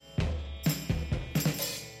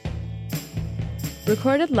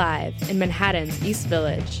Recorded live in Manhattan's East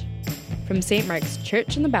Village, from St. Mark's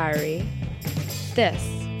Church in the Bowery, this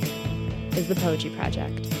is the Poetry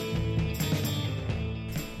Project.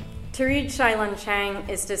 To read Chialun Chang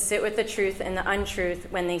is to sit with the truth and the untruth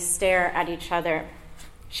when they stare at each other.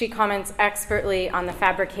 She comments expertly on the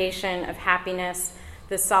fabrication of happiness,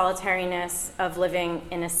 the solitariness of living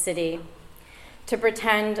in a city. To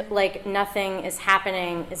pretend like nothing is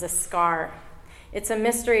happening is a scar. It's a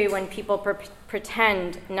mystery when people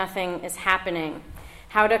pretend nothing is happening.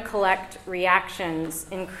 How to collect reactions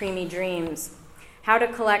in creamy dreams. How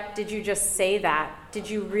to collect, did you just say that? Did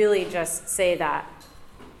you really just say that?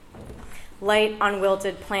 Light on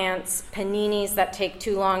wilted plants, paninis that take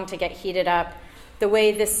too long to get heated up, the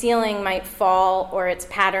way the ceiling might fall or its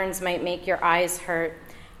patterns might make your eyes hurt,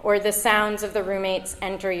 or the sounds of the roommates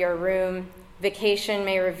enter your room. Vacation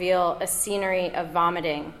may reveal a scenery of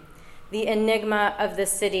vomiting. The enigma of the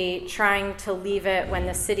city, trying to leave it when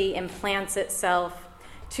the city implants itself,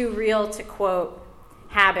 too real to quote,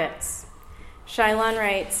 habits. Chialun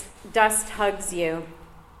writes, dust hugs you,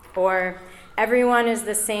 or everyone is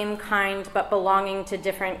the same kind but belonging to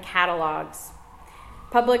different catalogs.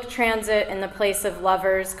 Public transit in the place of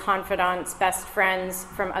lovers, confidants, best friends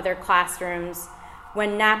from other classrooms.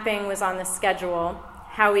 When napping was on the schedule,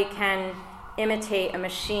 how we can imitate a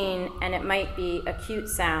machine and it might be a cute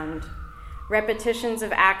sound. Repetitions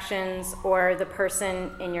of actions or the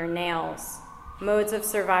person in your nails. Modes of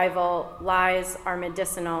survival, lies are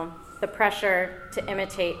medicinal. The pressure to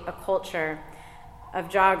imitate a culture of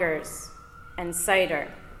joggers and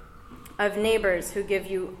cider, of neighbors who give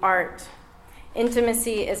you art.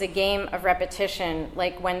 Intimacy is a game of repetition,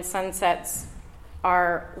 like when sunsets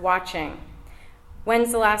are watching.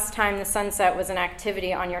 When's the last time the sunset was an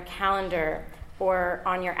activity on your calendar or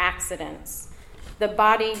on your accidents? The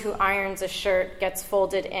body who irons a shirt gets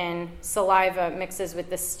folded in, saliva mixes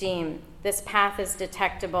with the steam. This path is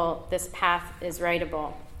detectable, this path is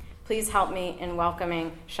writable. Please help me in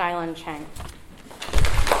welcoming Chialun Chang.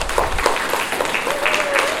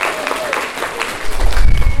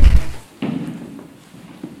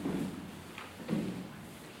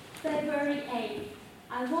 February 8th.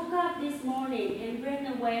 I woke up this morning and ran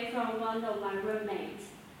away from one of my roommates.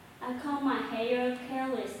 I combed my hair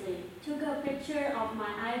carelessly, took a picture of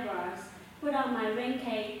my eyebrows, put on my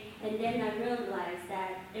raincoat, and then I realized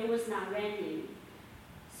that it was not raining.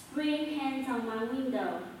 Spring hangs on my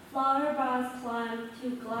window. Flower buds climb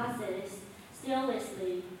to glasses,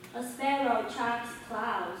 stillessly. A sparrow tracks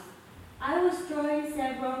clouds. I was drawing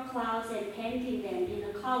several clouds and painting them in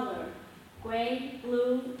a color. Gray,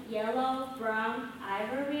 blue, yellow, brown,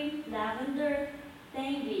 ivory, lavender,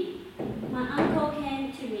 navy. My uncle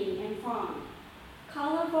came to me and found,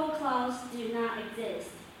 colorful clouds do not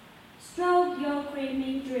exist. Stroke your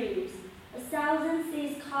creamy dreams, 1,000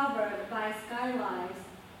 seas covered by skylines.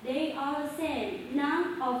 They are the same,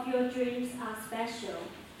 none of your dreams are special.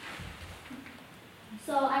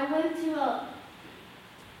 So I went to a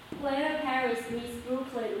where Paris meets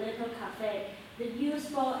Brooklyn little cafe. The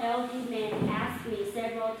useful LD man asked me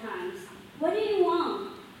several times, what do you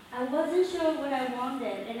want? I wasn't sure what I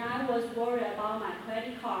wanted, and I was worried about my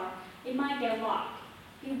credit card. It might get locked.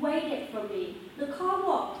 He waited for me. The car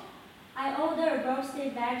walked. I ordered a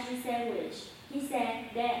roasted veggie sandwich. He said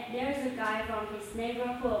that there's a guy from his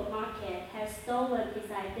neighborhood market has stolen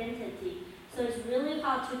his identity, so it's really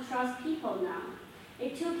hard to trust people now.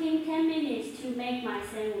 It took him 10 minutes to make my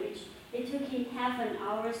sandwich. It took him half an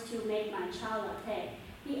hour to make my chai latte.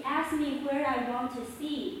 He asked me where I want to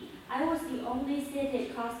see. I was the only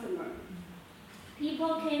seated customer.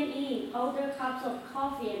 People came in, ordered cups of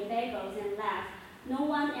coffee and bagels and left. No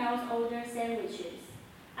one else ordered sandwiches.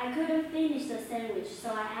 I couldn't finish the sandwich,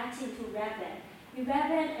 so I asked him to wrap it. He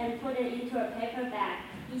wrapped it and put it into a paper bag.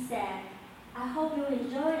 He said, I hope you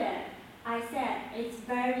enjoyed it. I said, it's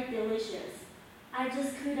very delicious. I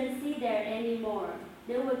just couldn't sit there anymore.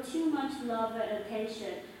 There was too much love and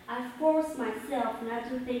attention. I forced myself not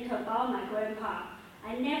to think about my grandpa.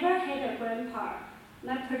 I never had a grandpa.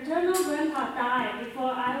 My paternal grandpa died before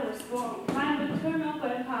I was born. My maternal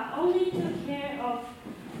grandpa only took care of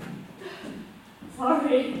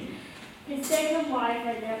his second wife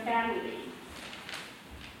and their family.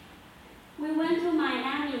 We went to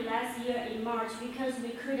Miami last year in March because we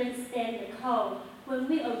couldn't stand the cold. When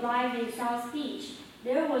we arrived in South Beach,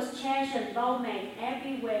 there was trash and vomit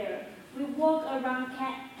everywhere. We walked around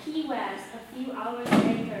Key West a few hours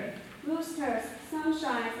later. Roosters,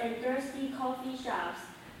 sunshines, and thirsty coffee shops.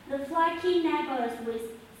 The flight kidnapped us with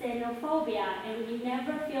xenophobia, and we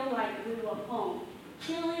never feel like we were home.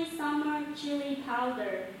 Chili summer, chili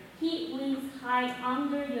powder. Heat winds hide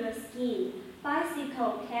under your skin.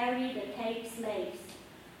 Bicycle carry the cake slaves.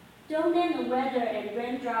 Don't let the weather and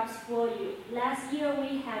raindrops fool you. Last year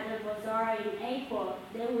we had a bazaar in April.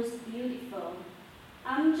 That was beautiful.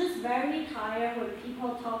 I'm just very tired when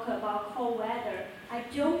people talk about cold weather. I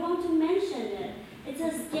don't want to mention it. It's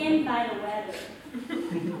a scam by the weather.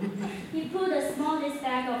 He put the smallest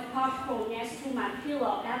bag of popcorn next to my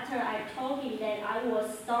pillow after I told him that I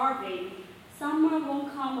was starving. Summer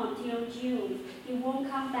won't come until June. It won't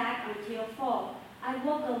come back until fall. I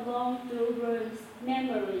walk along through rooms,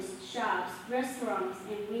 memories, shops, restaurants,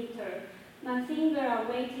 and winter. My fingers are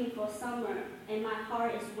waiting for summer, and my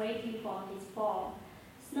heart is waiting for his fall.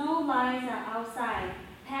 Snow lies are outside.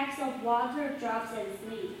 Packs of water drops and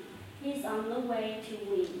sleep. He's on the way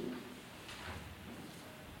to win.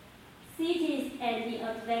 Cities and the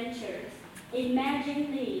adventures.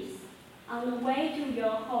 Imagine this. On the way to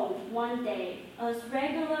your home one day, as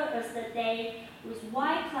regular as the day, with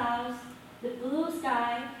white clouds, the blue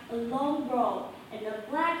sky, a long road, and a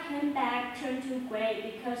black handbag turned to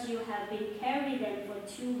gray because you have been carrying them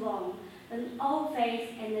for too long. An old face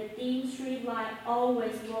and a dim street light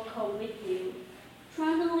always walk home with you.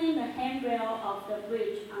 Trundling the handrail of the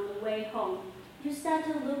bridge on the way home, you start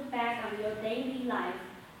to look back on your daily life.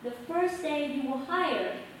 The first day you were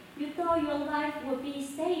hired, you thought your life would be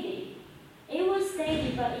steady. It was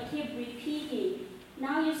steady, but it kept repeating.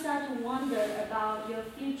 Now you start to wonder about your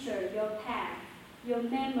future, your path, your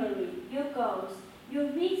memory, your goals, your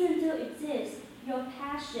reason to exist, your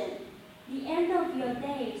passion, the end of your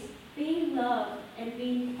days, being loved and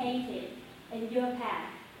being hated, and your path.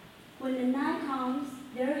 When the night comes,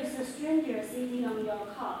 there is a stranger sitting on your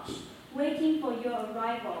couch, waiting for your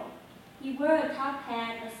arrival. He wears a top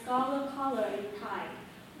hat, a scarlet collar, and tie.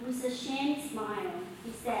 With a shamed smile,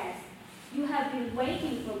 he says, "You have been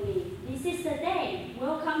waiting for me. This is the day.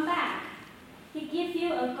 We'll come back." He gives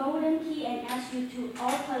you a golden key and asks you to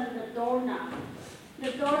open the doorknob.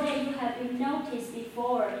 The door that you have been noticed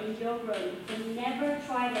before in your room and never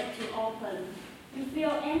tried it to open. You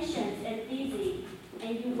feel anxious and dizzy,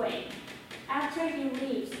 and you wait. After he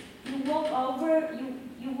leaves, you walk over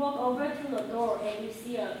to the door and you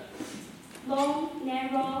see a long,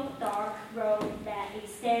 narrow, dark road that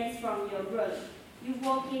extends from your room. You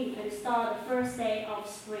walk in and start the first day of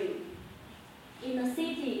spring. In a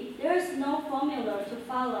city, there is no formula to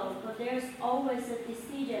follow, but there's always a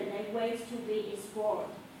decision that waits to be explored.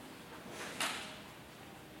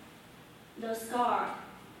 The scar.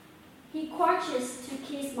 He crouches to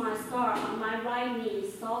kiss my scar on my right knee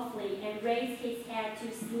softly and raises his head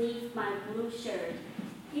to sniff my blue shirt.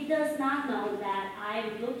 He does not know that I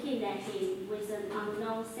am looking at him with an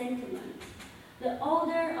unknown sentiment. The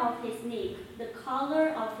odor of his neck, the color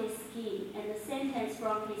of his skin, and the sentence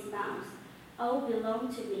from his mouth all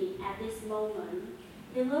belong to me at this moment.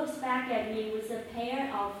 He looks back at me with a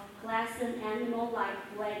pair of glassy animal-like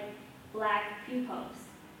black pupils.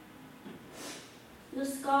 The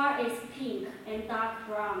scar is pink and dark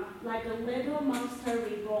brown, like a little monster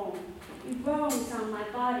reborn. It roams on my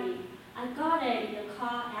body. I got it in a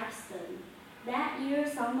car accident. That year,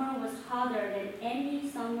 summer was hotter than any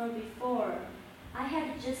summer before. I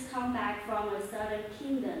had just come back from a southern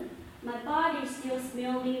kingdom. My body still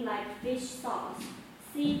smelling like fish sauce,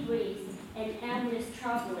 sea breeze, and endless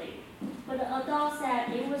traveling. But the adult said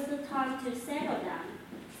it was the time to settle down,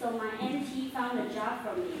 so my auntie found a job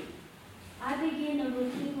for me. I began a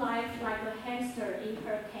routine life like a hamster in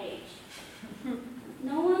her cage.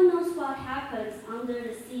 No one knows what happens under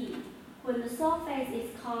the sea. When the surface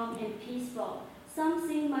is calm and peaceful,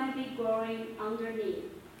 something might be growing underneath.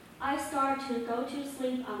 I start to go to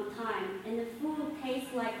sleep on time, and the food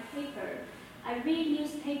tastes like paper. I read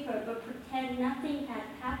newspaper but pretend nothing had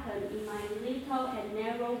happened in my little and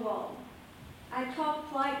narrow world. I talk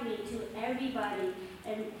politely to everybody,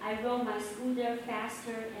 and I rode my scooter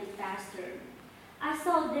faster and faster. I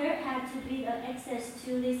thought there had to be an access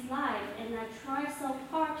to this life, and I tried so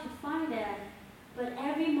hard to find that, but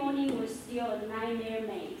every morning was still a nightmare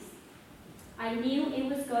maze. I knew it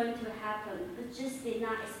was going to happen, but just did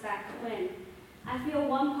not expect when. I feel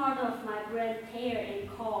one part of my brain tear and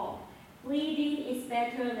call. Bleeding is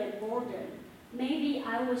better than boredom. Maybe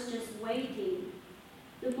I was just waiting.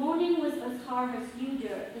 The morning was as hard as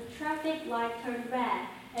usual. The traffic light turned red,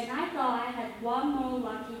 and I thought I had one more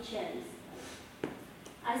lucky chance.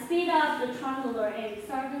 I speed up the trundler, and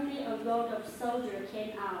suddenly a road of soldiers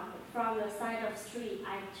came out from the side of the street.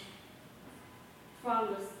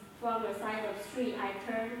 From the side of the street, I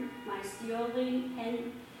turned my steering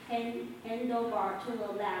handlebar to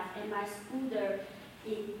the left, and my scooter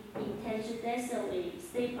intentionally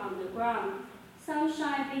sleep on the ground.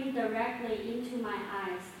 Sunshine beamed directly into my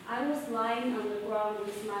eyes. I was lying on the ground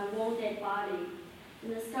with my wounded body.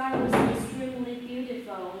 And the sky was extremely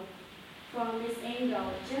beautiful from this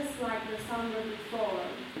angle, just like the summer before.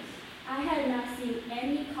 I had not seen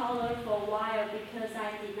any color for a while because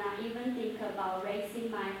I did not even think about raising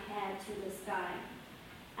my head to the sky.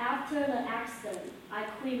 After the accident, I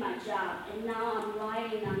quit my job, and now I'm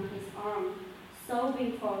lying on his arm,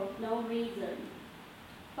 sobbing for no reason.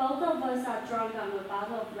 Both of us are drunk on a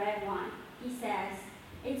bottle of red wine. He says,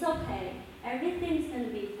 "It's okay, everything's gonna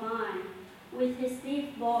be fine." With his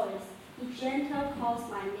deep voice, he gently calls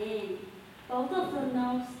my name. Both of us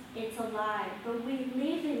know it's a lie, but we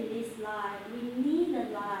live in this lie. We need a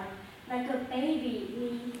lie, like a baby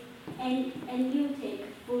needs amniotic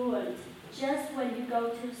fluid. Just when you go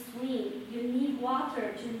to swim, you need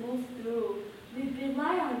water to move through. We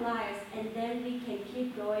rely on lies, and then we can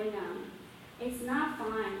keep going on. It's not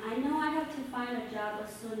fine. I know I have to find a job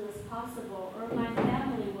as soon as possible, or my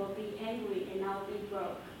family will be angry and I'll be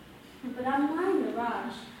broke. But I'm not in a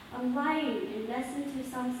rush. I'm lying and listening to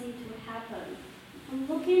something to happen. I'm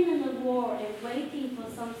looking in the wall and waiting for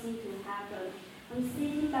something to happen. I'm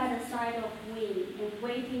sitting by the side of wind and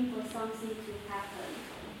waiting for something to happen.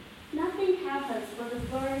 Nothing happens, but the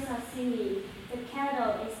birds are singing. The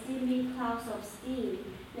kettle is steaming clouds of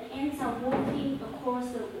steam. The ants are walking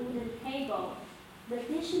across the wooden table. The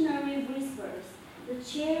dictionary whispers. The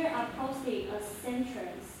chairs are posting a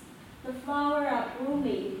sentence. The flowers are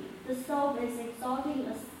blooming. The soap is exhaling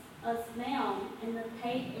a smell, and the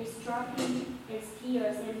tape is dropping its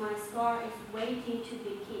tears, and my scar is waiting to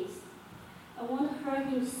be kissed. I want to hurt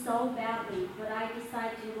him so badly, but I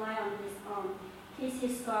decide to lie on his arm, kiss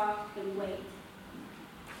his scar, and wait.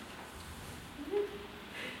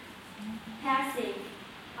 Passive.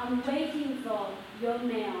 I'm waiting for your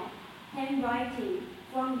mail. Handwriting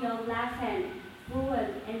from your left hand,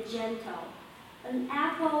 fluent and gentle. An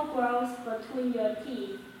apple grows between your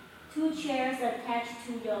teeth. 2 chairs attached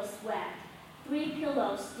to your sweat. 3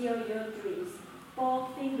 pillows steal your dreams. 4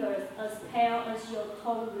 fingers as pale as your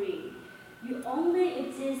tongue ring. You only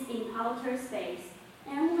exist in outer space,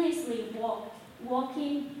 endlessly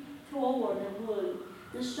walking toward the moon.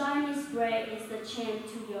 The shiny spray is the chain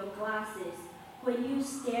to your glasses. When you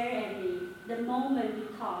stare at me, the moment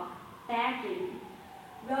we talk, begging.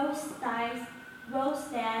 Rose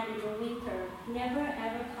dead in the winter, never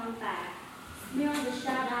ever come back. Smear the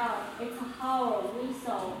shut out, it's a howl,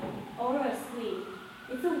 whistle, or a squeak.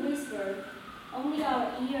 It's a whisper, only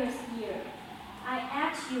our ears hear. I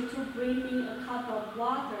ask you to bring me a cup of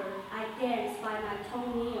water. I dance by my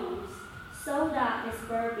toenails. Soda is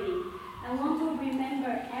burping. I want to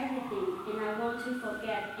remember everything, and I want to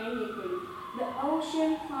forget anything. The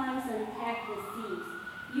ocean climbs and attacks the seas.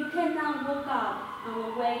 You cannot look up on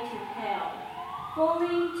the way to hell.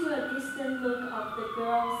 Falling to a distant look of the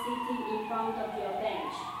girl sitting in front of your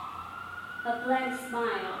bench. A blank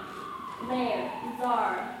smile. There,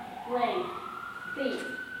 czar, blank, beep,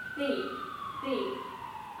 beep, beep.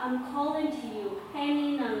 I'm calling to you,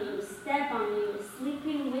 hanging on you, step on you,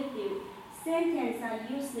 sleeping with you. Sentences are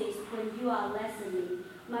useless when you are listening.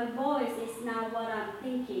 My voice is not what I'm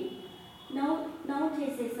thinking.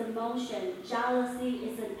 Notice is emotion, jealousy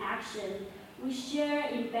is an action. We share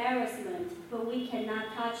embarrassment, but we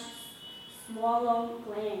cannot touch swallow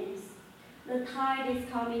glands. The tide is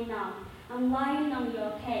coming up. I'm lying on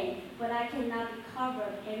your cave, but I cannot be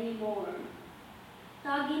covered anymore.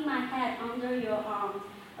 Tugging my head under your arm,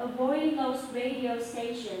 avoiding those radio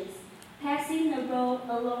stations, passing the road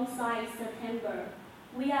alongside September.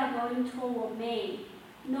 We are going toward May.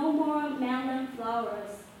 No more melon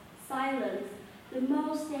flowers. Silence. The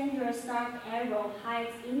most dangerous dark arrow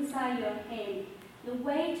hides inside your hand. The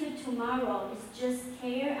way to tomorrow is just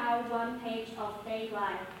tear out 1 page of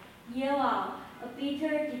daylight. Yell out. A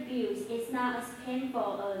bitter debut is not as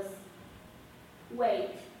painful as wait,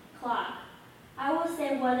 clock. I will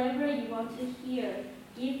say whatever you want to hear.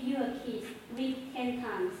 Give you a kiss. Leave 10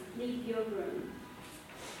 times. Leave your room.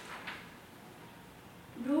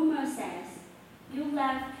 Rumor says you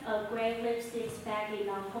left a gray lipstick bag in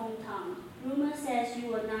our hometown. Rumor says you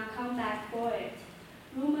will not come back for it.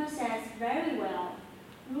 Rumor says very well.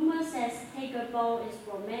 Rumor says take a boat is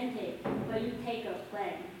romantic, but you take a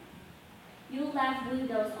plane. You left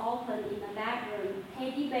windows open in the bedroom.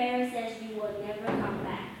 Teddy bear says you will never come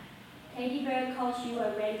back. Teddy bear calls you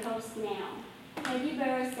a raincoat snail. Teddy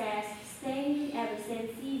bear says staying at the same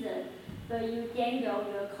season, but you dangle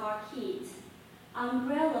your car keys.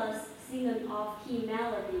 Umbrellas sing an off-key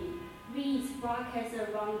melody. Reeds broadcast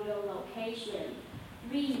around your location.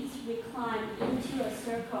 Reads recline into a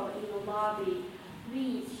circle in the lobby.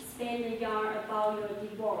 Reads spin a yarn about your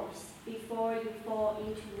divorce before you fall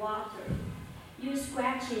into water. You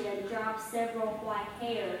scratch it and drop several white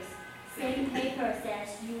hairs. Sandpaper says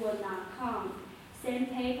you will not come.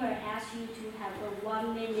 Sandpaper asks you to have a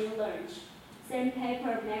 1-minute lunch.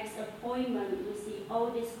 Sandpaper makes appointment with the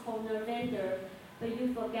oldest corner vendor, but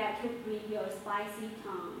you forget to bring your spicy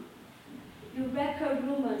tongue. You record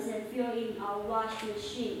rumors and fill in our wash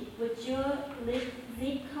machine. Would your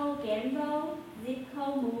zip code gamble? Zip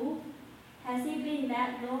code move? Has it been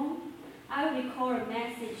that long? I record a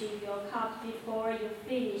message in your cup before you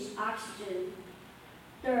finish oxygen.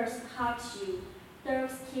 Thirst hugs you.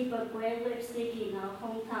 Thirst keep a gray lipstick in our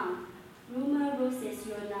hometown. Rumor loses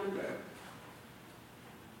your number.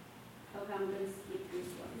 Okay, I'm going to skip this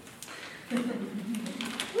one.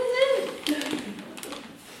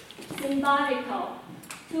 Symbolical.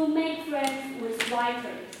 To make friends with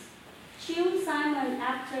writers. Chew Simon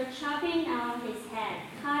after chopping out his head,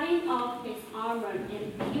 cutting off his armor,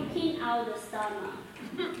 and puking out the stomach.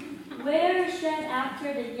 Wear a shirt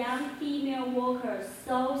after the young female worker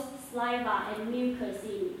sews saliva and mucus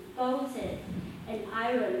in, folds it, and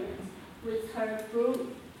iron it with her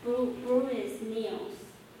bruised nails.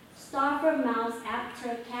 Starve her mouth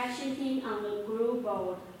after catching him on the glue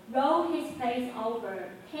board. Roll his face over,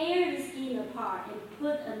 tear the skin apart, and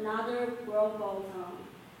put another rowboat on.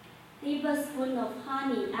 Dip a spoon of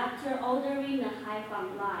honey after ordering a hive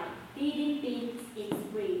from life, feeding bees in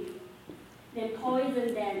spring. Then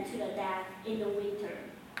poison them to the death in the winter.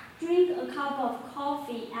 Drink a cup of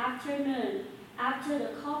coffee afternoon after the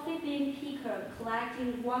coffee bean picker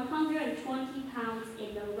collecting 120 pounds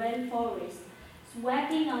in the rainforest,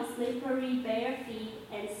 sweating on slippery bare feet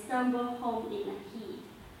and stumble home in the heat.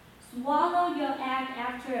 Swallow your egg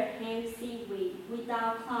after a hen seaweed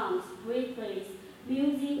without clumps, breathless,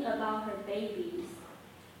 musing about her babies.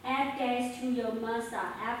 Add gas to your Mazda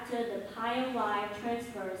after the tire wire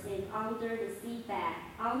transfers in under the seabed,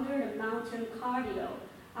 under the mountain cardio,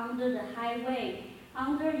 under the highway,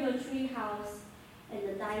 under your treehouse, and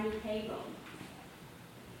the dining table.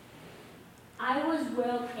 I was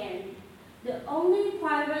well tanned. The only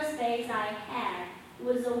private space I had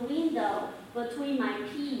was a window between my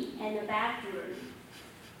pee and the bathroom.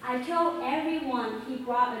 I told everyone he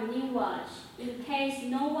brought a new watch in case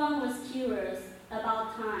no one was curious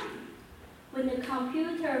about time. When the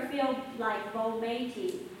computer felt like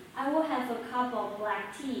vomiting, I would have a cup of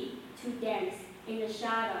black tea to dance in the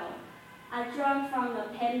shadow. I drank from a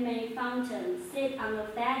pen-made fountain, sit on a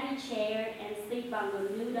fatty chair, and sleep on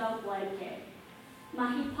a noodle blanket. My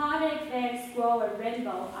hypothetic fans grow a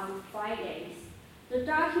rainbow on Fridays. The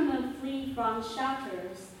document flee from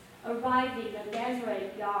shelters, arrive in the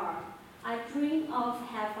desert yard. I dream of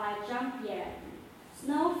have I jumped yet?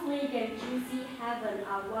 Snowflake and juicy heaven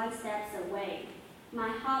are 1 step away. My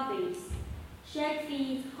hobbies: shed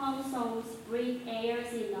feet, home songs, breathe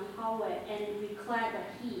airs in the hallway, and reclad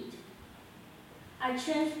the heat. I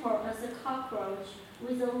transport as a cockroach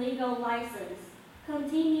with a legal license,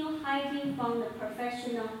 continue hiking from the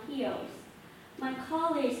professional hills. My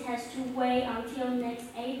college has to wait until next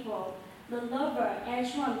April. The lover,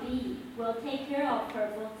 H1B, will take care of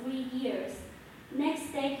her for 3 years.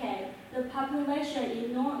 Next decade, the population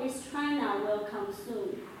in Northeast China will come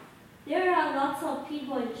soon. There are lots of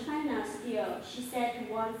people in China still, she said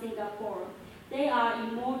to One Singapore. They are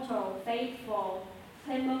immortal, faithful,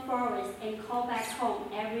 permafrost, and call back home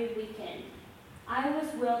every weekend. I was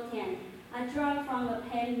well tanned. I drank from a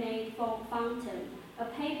pen-made fountain, a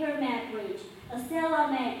paper mat bridge, a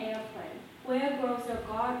sailor-made airplane, where grows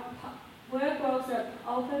an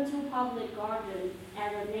open to public garden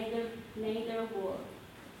at a neighborhood.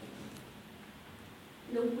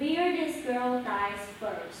 The weirdest girl dies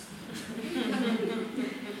first.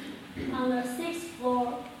 On the 6th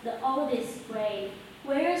floor, the oldest grave,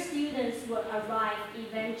 where students will arrive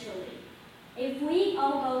eventually. If we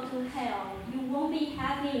all go to hell, you won't be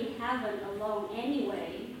happy in heaven alone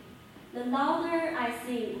anyway. The louder I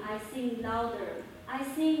sing louder. I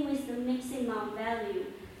sing with the maximum value.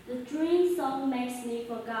 The dream song makes me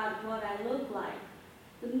forget what I look like.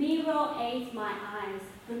 The mirror aids my eyes,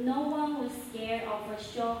 but no one was scared of a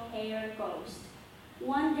short-haired ghost.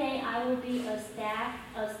 One day I will be as deaf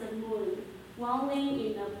as the moon, walling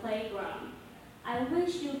in the playground. I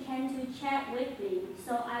wish you came to chat with me,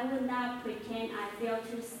 so I would not pretend I fell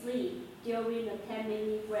to sleep during the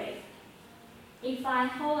 10-minute break. If I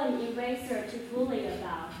hold an eraser to bully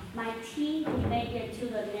about, my team would make it to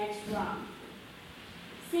the next round.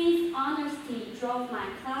 Since honesty drove my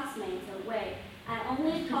classmates away, I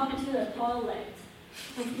only talked to the toilet.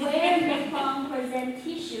 Where Nippon present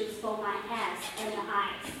tissues for my ass and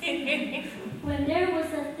eyes. When there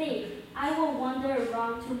was a thief, I would wander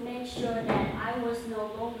around to make sure that I was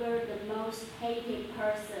no longer the most hated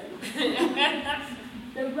person.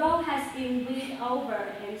 The road has been weeded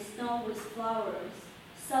over and snow with flowers.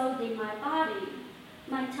 So did my body.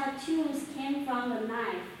 My tattoos came from the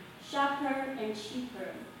knife, sharper and cheaper.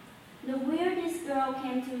 The weirdest girl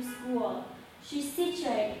came to school. She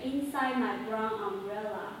situated inside my brown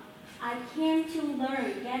umbrella. I came to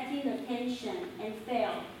learn getting attention and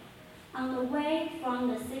failed. On the way from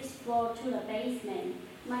the 6th floor to the basement,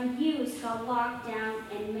 my views got locked down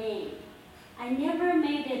and maimed. I never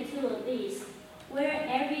made it to the list where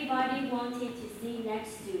everybody wanted to sit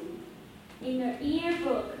next to. In the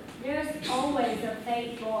yearbook, there's always a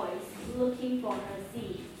fake voice looking for her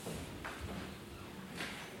seat.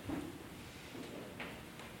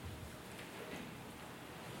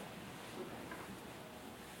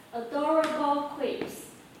 Adorable quips.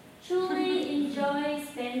 Truly enjoy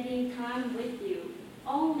spending time with you.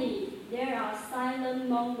 Only there are silent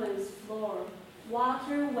moments, floor,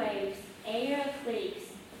 water waves, air clicks,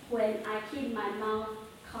 when I keep my mouth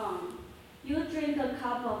calm. You drink a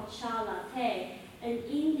cup of chai latte, an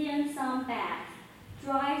Indian sun bath,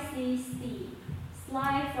 dry sea steep,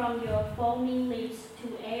 slide from your foaming lips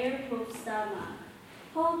to air-proof stomach.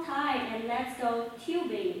 Hold tight and let's go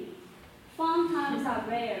tubing. Fun times are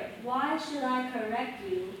rare. Why should I correct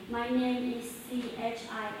you? My name is Chia.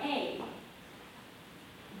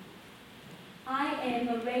 I am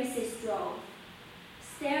a racist drove.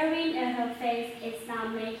 Staring at her face is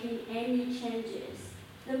not making any changes.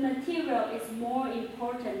 The material is more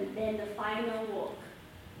important than the final work.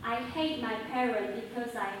 I hate my parents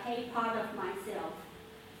because I hate part of myself.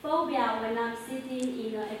 Phobia when I'm sitting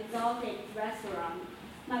in an exotic restaurant.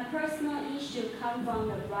 My personal issue comes from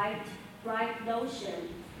the bright lotion.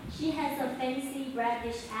 She has a fancy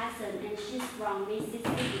British accent and she's from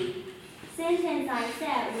Mississippi. Sentence I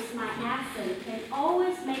said with my accent can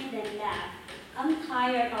always make them laugh. I'm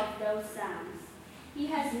tired of those sounds. He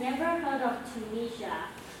has never heard of Tunisia.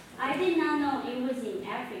 I did not know it was in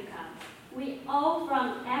Africa. We all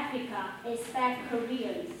from Africa expect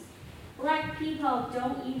Koreans. Black people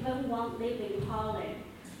don't even want to live in Holland.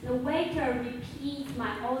 The waiter repeats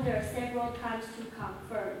my order several times to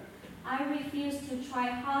confirm. I refuse to try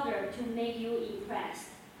harder to make you impressed.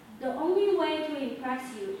 The only way to impress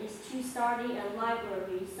you is to study a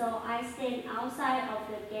library, so I stand outside of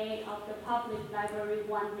the gate of the public library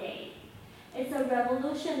one day. It's a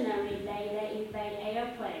revolutionary day that invade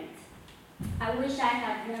airplanes. I wish I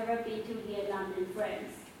had never been to Vietnam and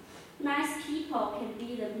France. Nice people can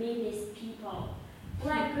be the meanest people.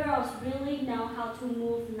 Black girls really know how to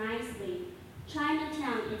move nicely.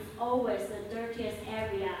 Chinatown is always the dirtiest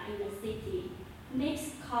area in the city.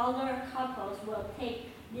 Mixed color couples will take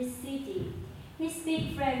this city. He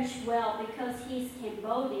speaks French well because he's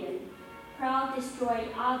Cambodian. Proud destroy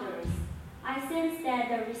others. I sense that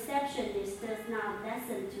the receptionist does not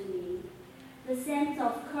listen to me. The sense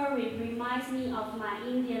of curry reminds me of my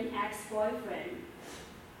Indian ex-boyfriend.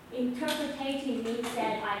 Interpreting means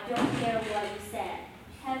that I don't care what you said.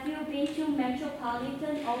 Have you been to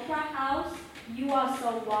Metropolitan Opera House? You are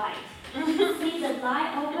so white. See the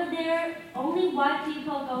line over there? Only white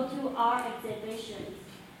people go to our exhibitions.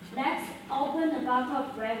 Let's open a bottle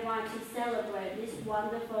of red wine to celebrate this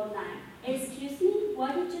wonderful night. Excuse me,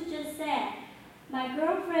 what did you just say? My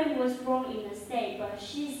girlfriend was born in the States, but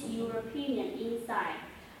she's European inside.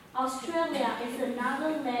 Australia is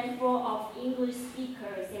another land full of English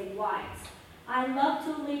speakers and whites. I love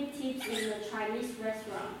to leave tips in the Chinese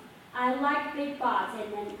restaurant. I like big butts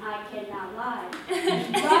and then I cannot lie.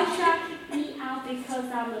 Russia kicked me out because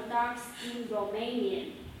I'm a dark-skinned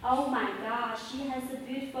Romanian. Oh my gosh, she has a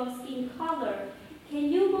beautiful skin color.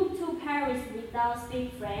 Can you move to Paris without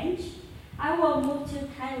speaking French? I will move to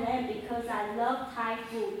Thailand because I love Thai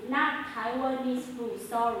food, not Taiwanese food,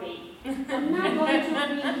 sorry. I'm not going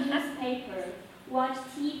to read newspaper, watch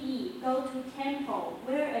TV, go to temple,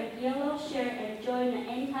 wear a yellow shirt and join the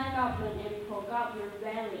anti-government and pro-government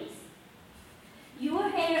rallies. Your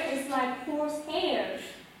hair is like horse hair.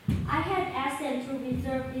 I had asked them to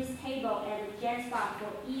reserve this table at the jet spot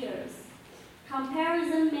for years.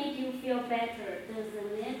 Comparison makes you feel better,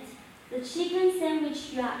 doesn't it? The chicken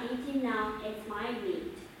sandwich you are eating now is my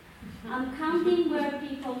meat. I'm counting where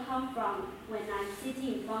people come from when I'm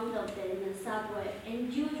sitting in front of them in the subway,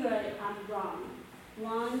 and usually I'm wrong.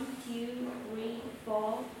 1, 2, 3,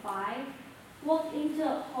 4, 5. Walk into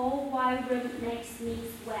a whole wide room makes me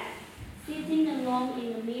sweat. Sitting alone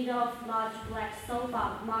in the middle of large black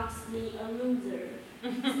sofa marks me a loser.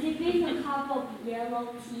 Sipping a cup of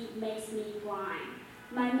yellow tea makes me blind.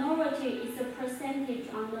 Minority is a percentage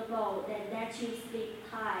on the bowl that lets you sleep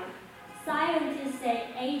high. Scientists say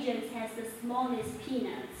Asians has the smallest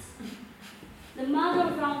peanuts. The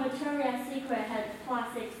mother from Victoria's Secret had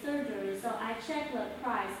plastic surgery, so I checked the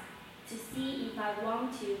price to see if I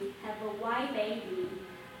want to have a white baby,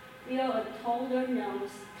 feel a taller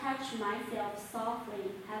nose, touch myself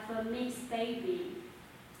softly, have a mixed baby,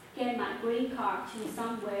 get my green card to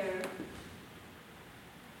somewhere.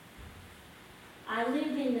 I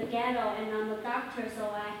live in the ghetto and I'm a doctor, so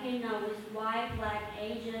I hang out with white, black,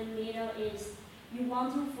 Asian, Middle East. You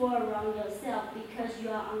want to fool around yourself because you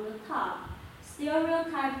are on the top.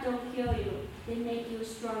 Stereotypes don't kill you, they make you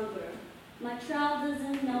stronger. My child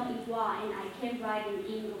doesn't know Iwa and I can't write in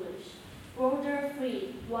English. Border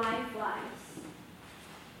free, white flies.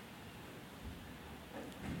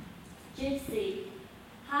 Gypsy,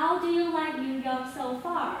 how do you like New York so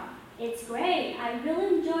far? It's great, I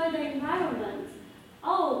really enjoy the environment.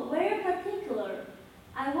 Oh, very particular.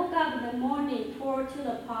 I woke up in the morning, toured to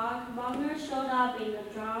the park, runners showed up in the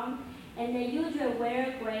drum, and they usually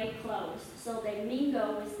wear gray clothes, so they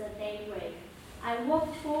mingle with the daybreak. I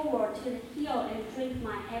walk forward to the hill and drink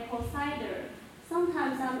my apple cider.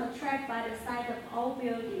 Sometimes I'm attracted by the sight of old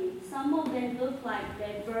buildings. Some of them look like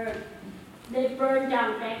they burned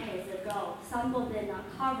down decades ago. Some of them are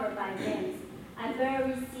covered by vents. I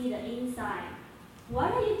barely see the inside.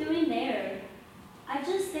 What are you doing there? I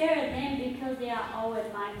just stare at them because they are all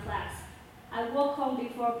in my class. I walk home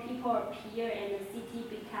before people appear and the city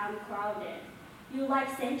becomes crowded. You like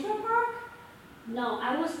Central Park? No,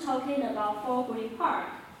 I was talking about Fort Greene Park.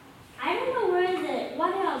 I don't know where is it.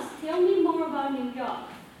 What else? Tell me more about New York.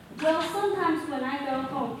 Well, sometimes when I go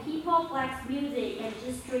home, people blast music and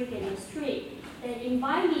just drink in the street. They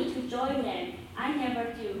invite me to join them. I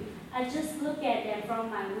never do. I just look at them from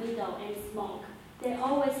my window and smoke. They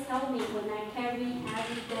always help me when I carry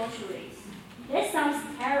heavy groceries. That sounds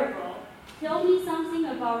terrible. Tell me something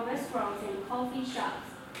about restaurants and coffee shops.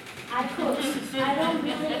 I cook. I don't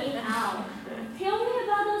really eat out. Tell me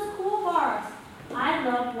about those cool bars. I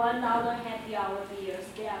love $1 happy hour beers.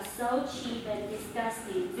 They are so cheap and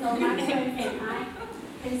disgusting. So my friends and I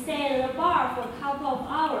can stay at the bar for a couple of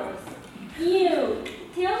hours. Ew.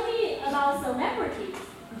 Tell me about celebrities.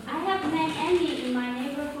 I have met Andy in my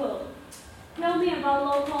neighborhood. Tell me about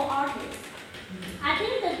local artists. I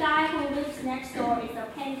think the guy who lives next door is a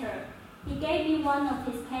painter. He gave me one of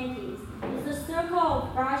his paintings. It's a circle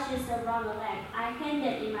of brushes around the leg. I hang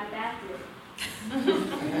it in my bathroom.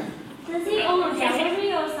 Does he own a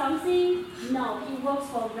gallery or something? No, he works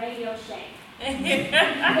for Radio Shack. Is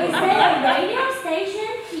there a radio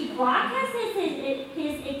station? He broadcasts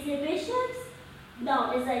his exhibitions?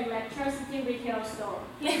 No, it's an electricity retail store.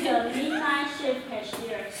 He's a midnight shift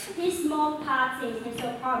cashier. He smokes pots in his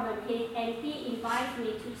apartment and he invites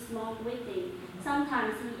me to smoke with him.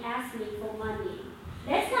 Sometimes he asks me for money.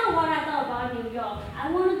 That's not what I thought about New York.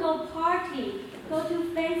 I want to go party, go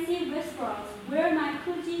to fancy restaurants, wear my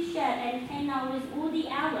Gucci shirt and hang out with Woody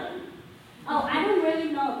Allen. Oh, I don't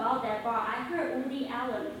really know about that bar. I heard Woody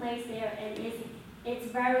Allen plays there and it's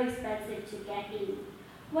very expensive to get in.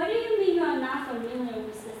 What do you mean you are not familiar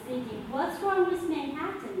with the city? What's wrong with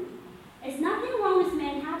Manhattan? There's nothing wrong with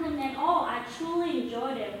Manhattan at all. I truly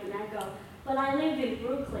enjoyed it when I go, but I live in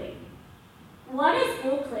Brooklyn. What is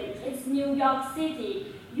Brooklyn? It's New York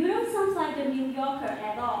City. You don't sound like a New Yorker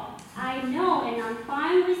at all. I know, and I'm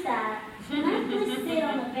fine with that. Can I please sit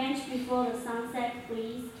on the bench before the sunset,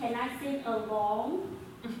 please? Can I sit alone?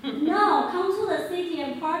 No, come to the city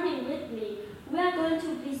and party with me. We are going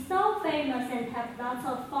to be so famous and have lots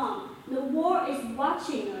of fun. The world is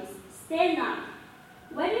watching us. Stand up.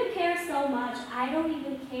 Why do you care so much? I don't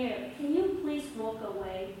even care. Can you please walk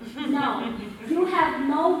away? No, you have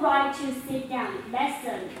no right to sit down.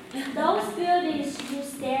 Listen, those buildings you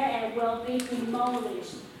stare at will be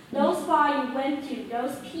demolished. Those bars you went to,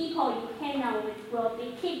 those people you hang out with will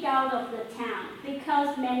be kicked out of the town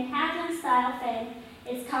because Manhattan-style fan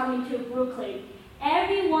is coming to Brooklyn.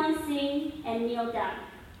 Everyone sing and kneel down.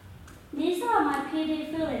 These are my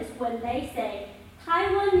pity feelings when they say,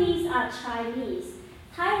 Taiwanese are Chinese.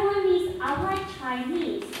 Taiwanese are like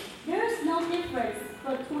Chinese. There is no difference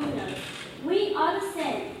between us. We are the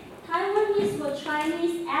same. Taiwanese were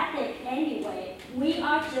Chinese ethnic anyway. We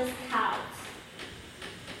are just cows.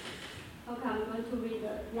 Okay, I'm going to read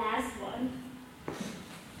the last one.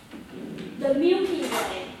 The Milky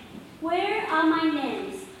Way. Where are my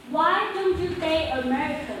names? Why don't you date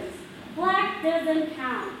Americans? Black doesn't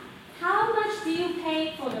count. How much do you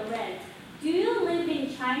pay for the rent?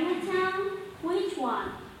 Chinatown? Which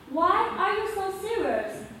one? Why are you so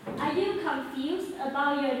serious? Are you confused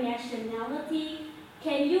about your nationality?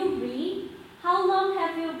 Can you read? How long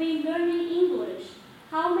have you been learning English?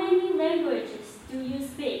 How many languages do you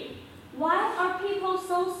speak? Why are people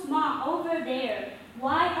so smart over there?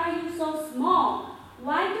 Why are you so small?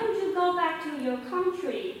 Why don't you go back to your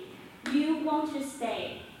country? You want to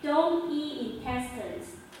stay. Don't eat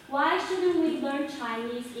intestines. Why shouldn't we learn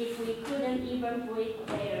Chinese if we couldn't even breathe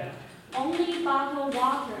there? Only bottle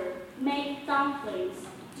water, make dumplings.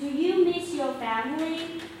 Do you miss your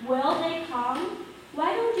family? Will they come?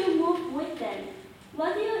 Why don't you move with them?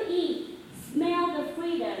 What do you eat? Smell the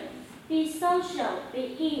freedom. Be social,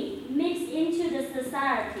 be in, mix into the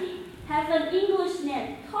society. Have an English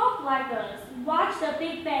name, talk like us. Watch the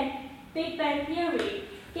Big Bang Theory.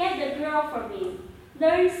 Get the girl for me.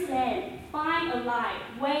 Learn slang, find a lie,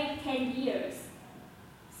 wait 10 years.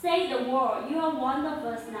 Say the word, you are one of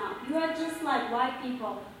us now. You are just like white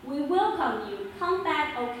people. We welcome you. Come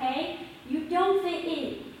back, okay? You don't fit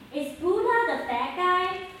in. Is Buddha the fat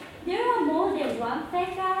guy? There are more than one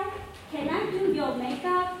fat guy. Can I do your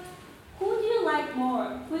makeup? Who do you like more?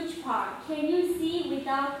 Which part? Can you see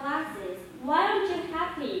without glasses? Why aren't you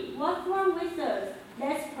happy? What's wrong with us?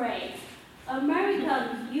 Let's pray.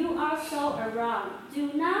 Americans, you are so around.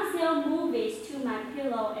 Do not sell movies to my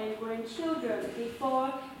pillow and grandchildren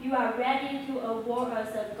before you are ready to award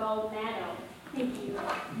us a gold medal. Thank you.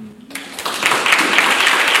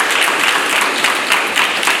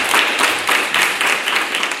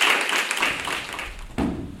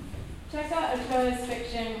 Cecca Ochoa's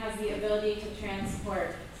fiction has the ability to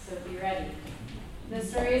transport, so be ready. The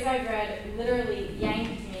stories I've read literally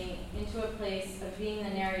yanked me into a place of being the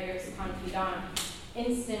narrator's confidant,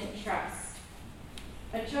 instant trust.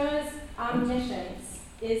 Ochoa's omniscience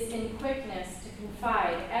is in quickness to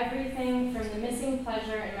confide everything from the missing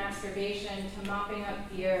pleasure in masturbation to mopping up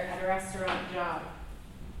beer at a restaurant job.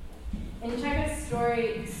 In Cecca's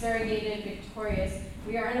story, Surrogated Victorious,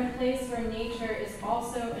 we are in a place where nature is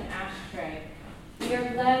also an ashtray. We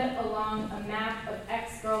are led along a map of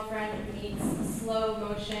ex-girlfriend meets slow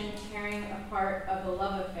motion tearing apart of a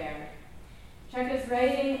love affair. Cecca's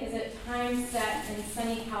writing is at times set in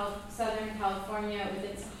sunny Southern California with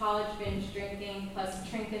its college binge drinking plus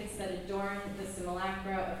trinkets that adorn the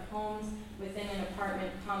simulacra of homes within an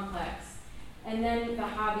apartment complex, and then the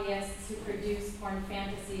hobbyists who produce porn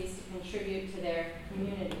fantasies to contribute to their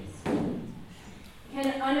communities.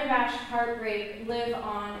 Can unabashed heartbreak live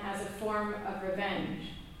on as a form of revenge?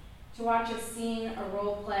 To watch a scene, a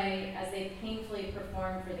role play, as they painfully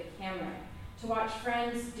perform for the camera. To watch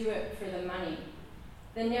friends do it for the money.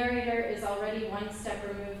 The narrator is already one step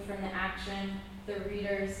removed from the action, the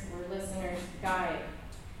reader's or listener's guide.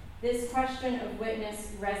 This question of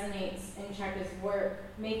witness resonates in Cecca's work,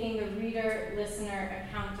 making the reader-listener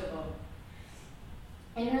accountable.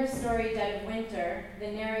 In her story, Dead of Winter, the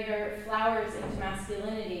narrator flowers into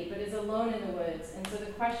masculinity but is alone in the woods, and so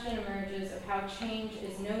the question emerges of how change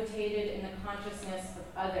is notated in the consciousness of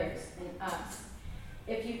others, in us.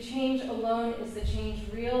 If you change alone, is the change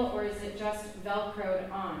real or is it just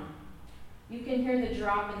Velcroed on? You can hear the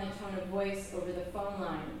drop in the tone of voice over the phone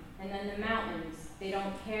line, and then the mountains, they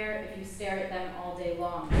don't care if you stare at them all day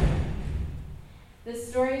long. This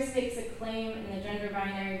story stakes a claim in the gender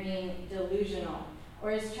binary being delusional. Or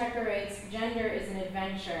as Cecca writes, gender is an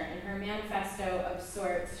adventure. In her manifesto of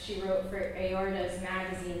sorts, she wrote for Aorta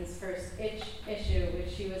Magazine's first issue, which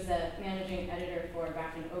she was the managing editor for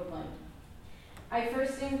back in Oakland. I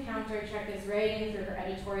first encountered Cecca's writing through her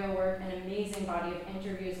editorial work and amazing body of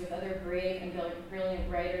interviews with other brave and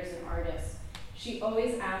brilliant writers and artists. She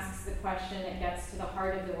always asks the question that gets to the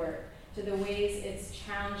heart of the work, to the ways it's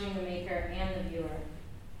challenging the maker and the viewer.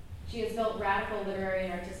 She has built radical literary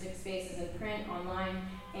and artistic spaces in print, online,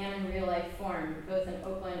 and in real-life form, both in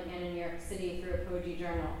Oakland and in New York City through Apogee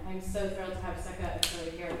Journal. I'm so thrilled to have Cecca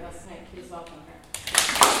Ochoa here with us tonight. Please welcome her.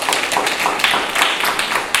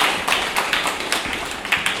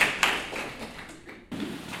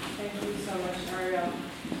 Thank you so much, Ariel,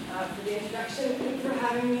 for the introduction and for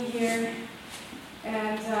having me here.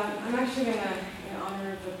 And I'm actually going to, in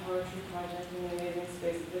honor of the poetry project and the amazing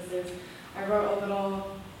space that this is, I wrote a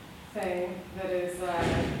little thing that is,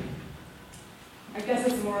 I guess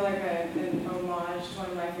it's more like an homage to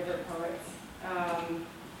one of my favorite poets.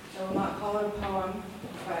 I will not call it a poem,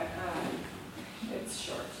 but it's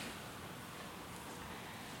short.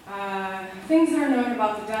 Things are known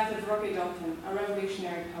about the death of Roque Dalton, a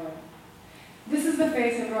revolutionary poet. This is the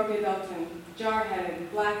face of Roque Dalton,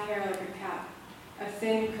 jar-headed, black hair like a cap, a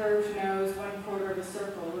thin, curved nose, 1/4 of a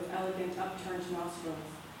circle with elegant upturned nostrils.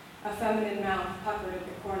 a feminine mouth puckered at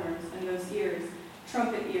the corners, and those ears,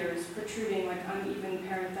 trumpet ears, protruding like uneven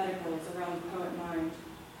parentheticals around the poet mind.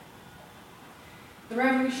 The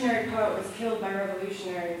revolutionary poet was killed by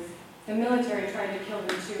revolutionaries. The military tried to kill him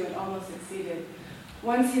too and almost succeeded.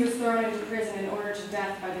 Once he was thrown into prison and ordered to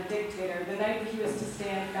death by the dictator. The night that he was to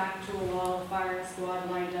stand back to a wall, a firing squad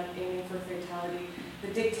lined up aiming for fatality, the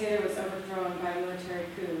dictator was overthrown by a military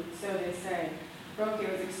coup, so they say. Roque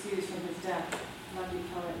was excused from his death. Lucky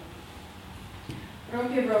poet.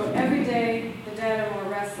 Roque wrote, "Every day the dead are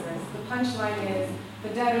more restless. The punchline is, the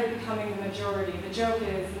dead are becoming the majority. The joke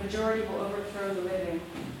is, the majority will overthrow the living.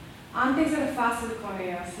 Antes era fácil con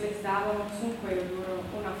ellas, les dábamos un cuello duro,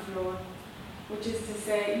 una flor," which is to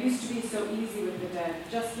say, it used to be so easy with the dead.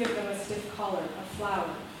 Just give them a stiff collar, a flower.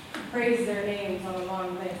 Praise their names on a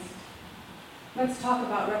long list. Let's talk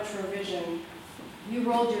about retrovision. You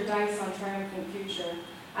rolled your dice on triumphant future.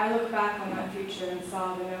 I look back on that future and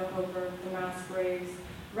saw the no-hoper, the mass graves.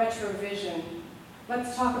 Retrovision.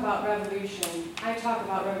 Let's talk about revolution. I talk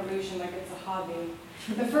about revolution like it's a hobby.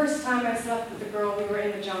 The first time I slept with the girl, we were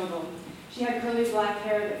in the jungle. She had curly black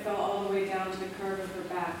hair that fell all the way down to the curve of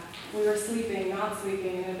her back. We were sleeping, not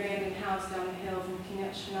sleeping, in an abandoned house down the hill from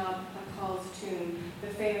Kinet Shnab Pakal's tomb, the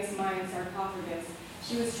famous Mayan sarcophagus.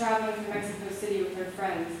 She was traveling through Mexico City with her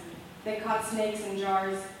friends. They caught snakes in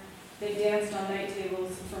jars. They danced on night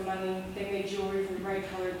tables for money. They made jewelry from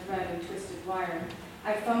bright-colored thread and twisted wire.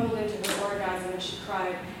 I fumbled into her orgasm and she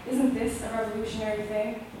cried, "Isn't this a revolutionary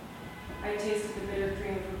thing?" I tasted the bitter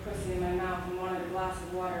cream of her pussy in my mouth and wanted a glass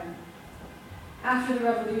of water. After the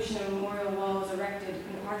revolution, a memorial wall was erected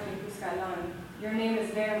in Parque Cuscalan. Your name is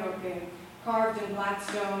there, Roque, carved in black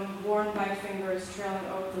stone, worn by fingers trailing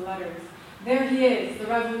over the letters. There he is, the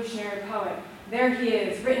revolutionary poet. There he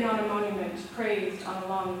is, written on a monument, praised on a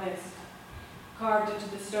long list. Carved into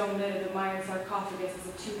the stone lid of the Mayan sarcophagus is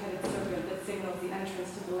a two-headed serpent that signals the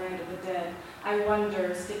entrance to the land of the dead. I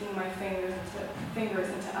wonder, sticking my fingers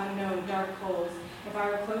into unknown dark holes, if I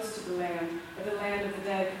were close to the land, if the land of the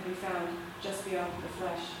dead could be found just beyond the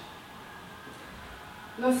flesh.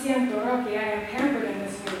 Lo siento, Roque, I am pampered in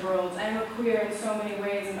this new world. I am a queer in so many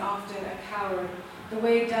ways and often a coward. The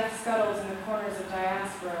way death scuttles in the corners of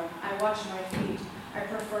diaspora, I watch my feet. I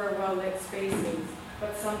prefer well-lit spaces.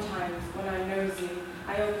 But sometimes, when I'm nosy,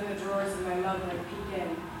 I open the drawers of my mother and peek in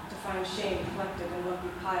to find shame collected in lumpy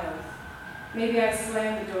piles. Maybe I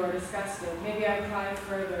slam the door, disgusted. Maybe I pry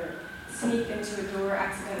further, sneak into a door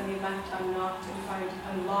accidentally left unlocked and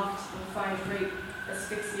find rape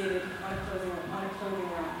asphyxiated on a clothing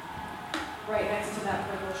rack. Right next to that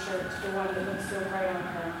purple shirt, the one that looks so bright on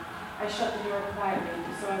her. I shut the door quietly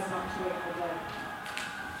so as not to wake her dead.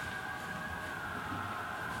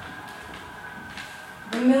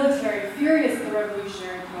 The military, furious at the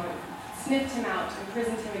revolutionary poet, sniffed him out,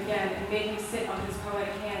 imprisoned him again, and made him sit on his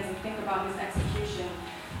poetic hands and think about his execution.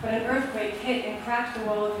 But an earthquake hit and cracked the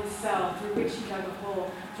wall of his cell, through which he dug a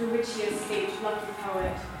hole, through which he escaped. Lucky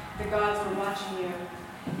poet, the gods were watching you.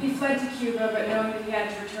 He fled to Cuba, but knowing that he had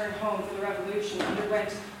to return home for the revolution,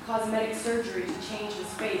 underwent cosmetic surgery to change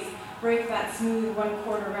his face, break that smooth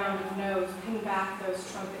one-quarter round of nose, pin back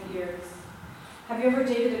those trumpet ears. Have you ever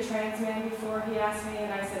dated a trans man before, he asked me,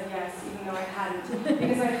 and I said yes, even though I hadn't.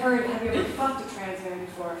 Because I heard, have you ever fucked a trans man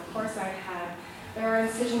before? Of course I had. There are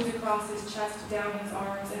incisions across his chest, down his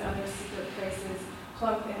arms, and other secret places.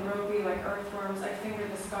 Plump and ropey like earthworms, I finger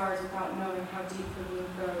the scars without knowing how deep the wound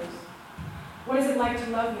goes. What is it like to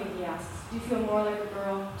love me, he asks. Do you feel more like a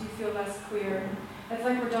girl? Do you feel less queer? It's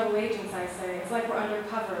like we're double agents, I say. It's like we're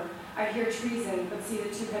undercover. I hear treason, but see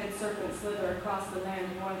the two-headed serpent slither across the land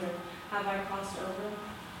and wonder, have I crossed over?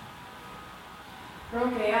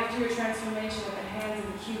 Roque, after your transformation at the hands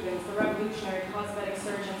of the Cubans, the revolutionary cosmetic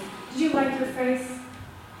surgeons, did you like your face?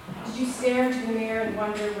 Did you stare into the mirror and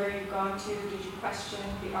wonder where you'd gone to? Did you question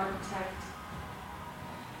the architect?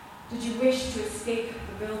 Did you wish to escape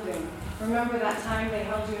the building? Remember that time they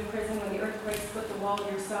held you in prison when the earthquake split the wall of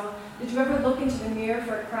your cell? Did you ever look into the mirror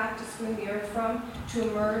for a crack to swing the earth from, to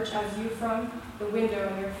emerge as you from the window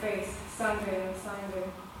in your face, sangre and sangre?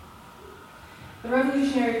 The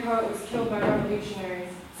revolutionary poet was killed by revolutionaries.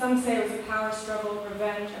 Some say it was a power struggle,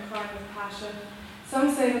 revenge, a crime of passion.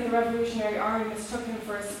 Some say that the revolutionary army mistook him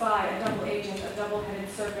for a spy, a double agent, a double-headed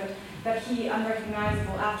serpent, that he,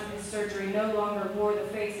 unrecognizable after his surgery, no longer wore the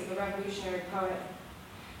face of the revolutionary poet.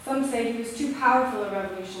 Some say he was too powerful a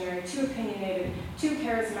revolutionary, too opinionated, too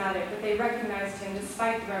charismatic, that they recognized him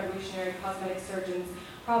despite the revolutionary cosmetic surgeons,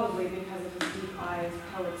 probably because of his deep eyes,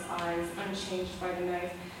 poet's eyes, unchanged by the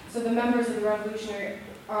knife. So the members of the revolutionary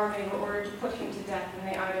army were ordered to put him to death, and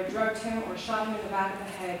they either drugged him or shot him in the back of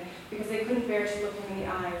the head because they couldn't bear to look him in the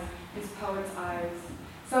eyes, his poet's eyes.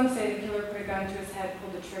 Some say the killer put a gun to his head,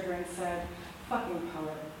 pulled the trigger, and said, "Fucking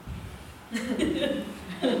poet."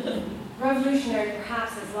 Revolutionary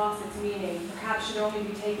perhaps has lost its meaning, perhaps should only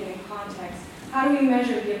be taken in context. How do we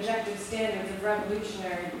measure the objective standards of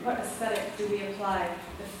revolutionary? What aesthetic do we apply?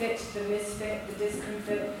 The fit, the misfit, the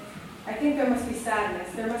discomfit? I think there must be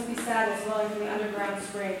sadness. There must be sadness welling from the underground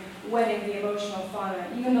spring, wetting the emotional fauna.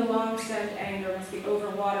 Even the long-stemmed anger must be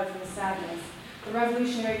overwatered from the sadness. The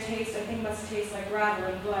revolutionary taste, I think, must taste like gravel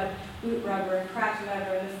and blood, boot rubber and cracked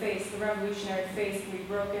leather in the face. The revolutionary face can be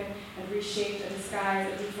broken and reshaped, a disguise,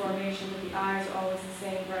 a deformation, but the eyes are always the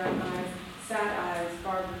same brown eyes, sad eyes,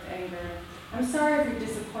 barbed with anger. I'm sorry if we've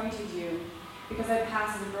disappointed you, because I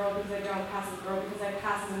pass as a girl, because I don't pass as a girl, because I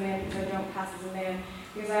pass as a man, because I don't pass as a man,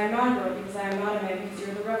 because I am not a girl, because I am not a man, because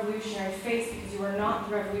you're the revolutionary face, because you are not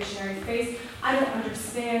the revolutionary face. I don't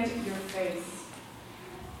understand your face.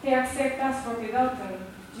 Te aceptas porque doten.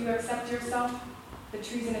 Do you accept yourself? The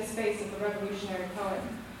treasonous face of the revolutionary poet.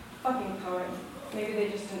 Fucking poet. Maybe they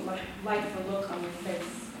just didn't like the look on your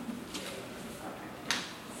face.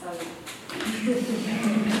 Okay.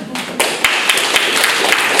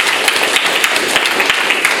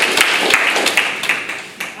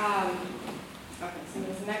 Okay, so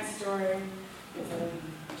this next story is a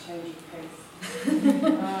change of pace.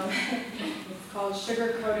 It's called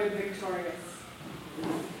Sugar-Coated Victorious.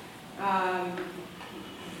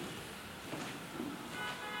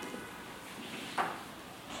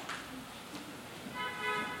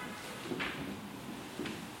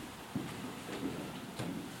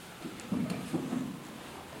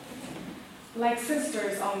 Like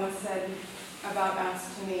sisters, Alma said about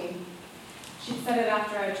us to me. She said it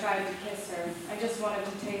after I tried to kiss her. I just wanted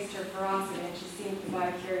to taste her ferocity, and she seemed the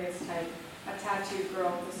bi-curious type, a tattooed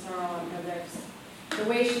girl with a snarl on her lips. The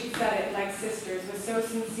way she said it, like sisters, was so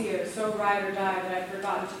sincere, so ride or die, that I'd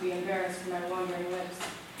forgotten to be embarrassed for my wandering lips.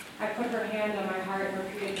 I put her hand on my heart and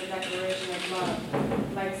repeated the declaration of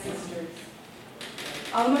love, like sisters.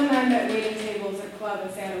 Alma and I met waiting tables at a club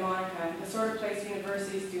in Santa Monica, the sort of place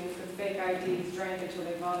university students with fake IDs drank until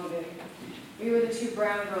they vomited. We were the two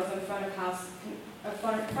brown girls in front of house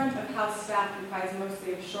staff comprised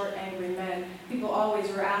mostly of short, angry men. People always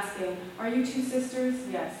were asking, "Are you two sisters?"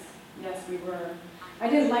 Yes, we were. I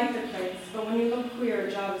didn't like the place, but when you look queer,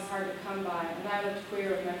 a job is hard to come by, and I looked queer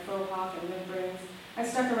with my faux hawk and lip rings. I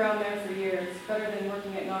stuck around there for years, better than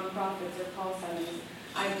working at nonprofits or call centers.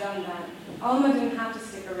 I've done that. Alma didn't have to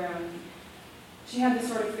stick around. She had the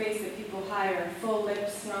sort of face that people hire, full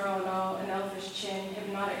lips, snarl and all, an elfish chin,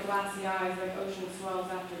 hypnotic glassy eyes like ocean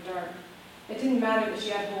swells after dark. It didn't matter that she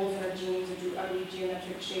had holes in her jeans or drew ugly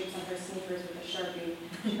geometric shapes on her sneakers with a Sharpie.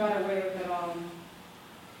 She got away with it all.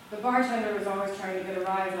 The bartender was always trying to get a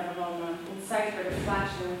rise out of Alma, incite her to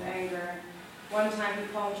flash him with anger. One time he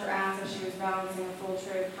palmed her ass as she was balancing a full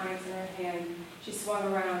tray of pints in her hand. She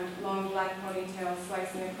swung around, long black ponytail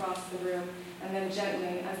slicing across the room, and then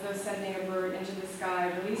gently, as though sending a bird into the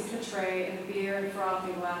sky, released the tray and the beer and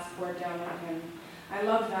frothing glass poured down on him. I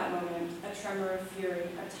loved that moment, a tremor of fury,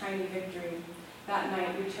 a tiny victory. That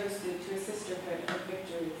night we toasted to a sisterhood of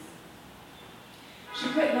victories. She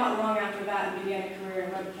quit not long after that and began a career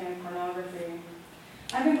in webcam pornography.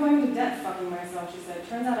 "I've been going to debt fucking myself," she said.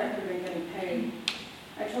 "Turns out I could have been getting paid."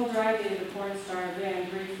 I told her I dated a porn star, Wang,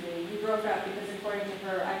 briefly. We broke up because, according to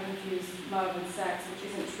her, I confused love and sex,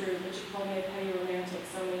 which isn't true, but she called me a petty romantic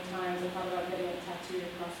so many times I thought about getting it tattooed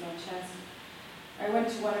across my chest. I went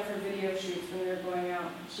to one of her video shoots when we were going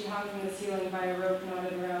out. She hung from the ceiling by a rope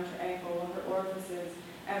knotted around her ankle, while her orifices,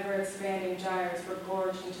 ever-expanding gyres, were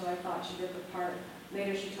gorged until I thought she'd rip apart.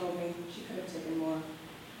 Later she told me she could have taken more.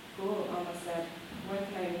 "Cool," Alma said. "When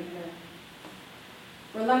can I meet her?"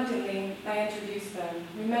 Reluctantly, I introduced them.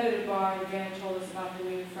 We met at a bar and Van told us about her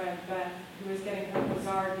new friend, Beth, who was getting her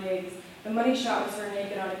bizarre gigs. The money shot was her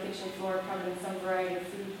naked on a kitchen floor covered in some variety of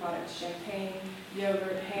food products, champagne,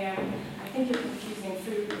 yogurt, ham. "I think you're confusing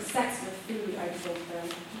sex with food," I told her.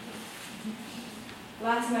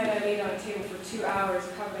 "Last night I laid on a table for 2 hours,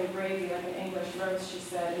 covering gravy like an English roast," she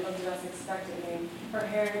said, and looked at us expectantly. Her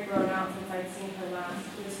hair had grown out since I'd seen her last.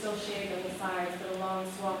 It was still shaved on the sides, but a long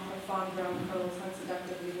swath of fawn brown curls hung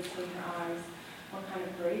seductively between her eyes. "What kind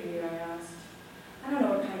of gravy?" I asked. "I don't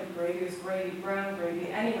know what kind of gravy. It was gravy, brown gravy.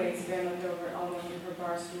 Anyways," Van looked over at Alma from her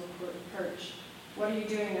bar stool perch. "What are you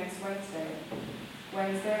doing next Wednesday?"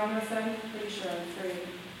 "Wednesday," Alma said. "Pretty sure I'm free."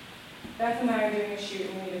 "Beth and I are doing a shoot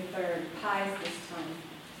and we need a third. Pies this time."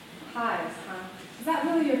 "Pies, huh? Is that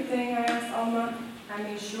really your thing?" I asked Alma. "I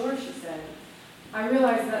mean, sure," she said. I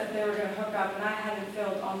realized that they were going to hook up, and I hadn't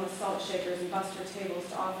filled all the salt shakers and buster tables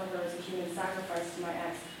to offer her as a human sacrifice to my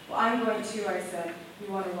ex. Well, I'm going too, I said.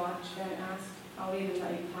 You want to watch? Van asked. I'll even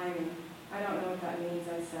let you pie me. I don't know what that means,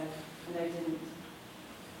 I said, and I didn't.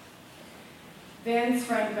 Van's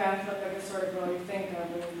friend Beth looked like the sort of girl you think of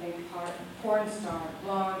when you think porn star,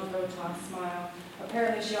 blonde, Botox smile.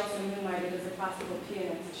 Apparently she also moonlighted as a classical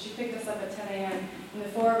pianist. She picked us up at 10 a.m., and the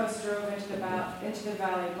four of us drove into the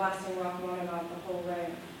valley, blasting Rachmaninoff the whole way.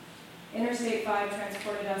 Interstate 5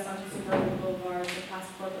 transported us onto suburban boulevards and past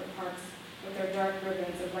corporate parks with their dark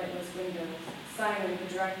ribbons of lightless windows. Simon,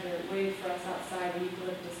 the director, waited for us outside the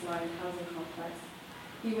eucalyptus-lined housing complex.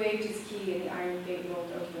 He waved his key and the iron gate rolled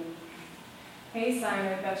open. Hey,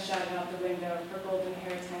 Simon, Beth shouted out the window, her golden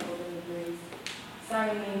hair tangled in the breeze.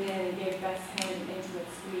 Simon leaned in and gave Beth's hand an intimate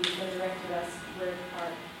squeeze and directed us where to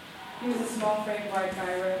park. He was a small, frank, white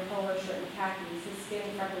guy wearing a polo shirt and khakis, his skin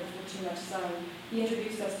freckled from too much sun. He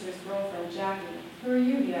introduced us to his girlfriend, Jackie. Who are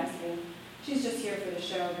you, he asked me. She's just here for the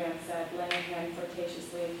show, Van said, laying a hand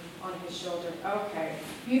flirtatiously on his shoulder. Okay,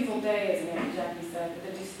 beautiful day, isn't it, Jackie said,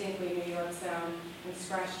 with a distinctly New York sound, and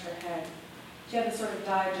scratched her head. She had the sort of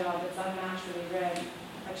dye job that's unnaturally red,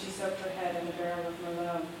 like she soaked her head in a barrel of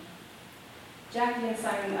Merlot. Jackie and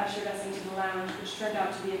Simon ushered us into the lounge, which turned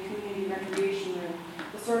out to be a community recreation room,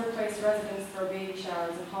 the sort of place residents throw baby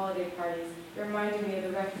showers and holiday parties. It reminded me of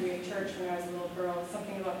the rectory at church when I was a little girl,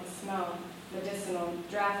 something about the smell, medicinal,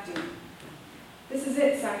 drafty. This is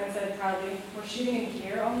it, Simon said proudly. We're shooting in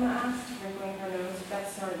here, Alma asked, wrinkling her nose.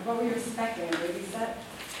 Beth snorted. What were you expecting, a baby set?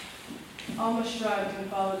 Alma shrugged and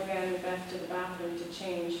followed Van and Beth to the bathroom to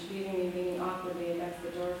change, leaving me leaning awkwardly against the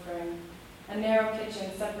door frame. A narrow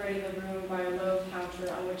kitchen separated the room by a low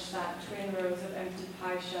counter on which sat twin rows of empty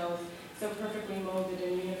pie shells, so perfectly molded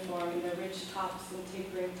in uniform in their rich tops and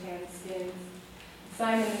tapering tan skins.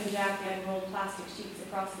 Simon and Jackie unrolled plastic sheets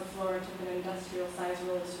across the floor and took an industrial-sized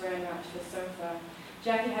roll of saran wrap to the sofa.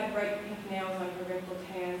 Jackie had bright pink nails on her wrinkled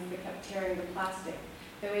hands that kept tearing the plastic.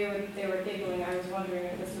 The way they were giggling, I was wondering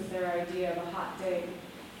if this was their idea of a hot day.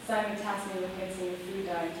 Simon tasked me with mixing the food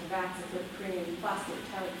dye into vats of whipped cream, plastic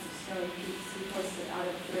pellets of snowy peaks he hoisted out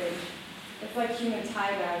of the fridge. It's like human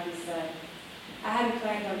tie-dye, he said. I hadn't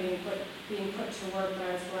planned on being put to work, but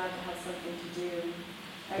I was glad to have something to do.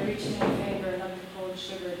 I reached in a finger and let the cold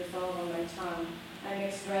sugar dissolve on my tongue. I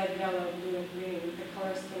mixed red, yellow, blue, and green. The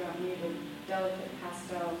colors came out muted, delicate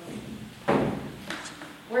pastels.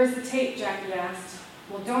 Where's the tape, Jackie asked.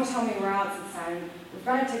 Well, don't tell me we're out, said Simon. We've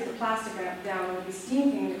got to take the plastic down and we'll be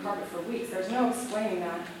steam cleaning the carpet for weeks. There's no explaining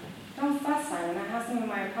that. Don't fuss, Simon. I have some in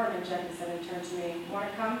my apartment, Jackie said and turned to me. Want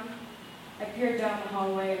to come? I peered down the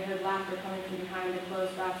hallway and heard laughter coming from behind the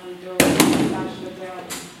closed bathroom door and smashed it down.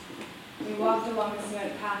 We walked along the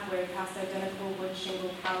cement pathway past identical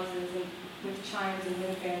wood-shingled houses and with chimes and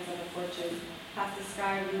wind fans on the porches, past the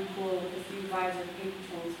sky blue pool with a few visored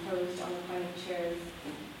patrons posed on reclining chairs.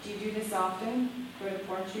 Do you do this often? Go to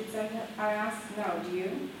porn shoots, I asked. No, do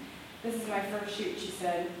you? This is my first shoot, she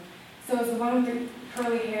said. So is the one with the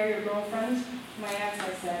curly hair your girlfriend? My ex,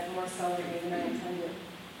 I said, more sullenly than I intended.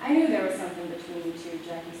 I knew there was something between you two,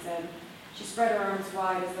 Jackie said. She spread her arms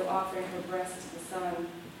wide as though offering her breast to the sun.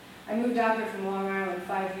 I moved out here from Long Island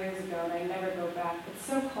 5 years ago, and I never go back. It's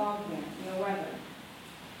so cold here, no weather.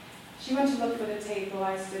 She went to look for the tape while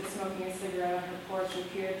I stood smoking a cigarette on her porch and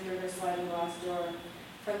peered through her sliding glass door.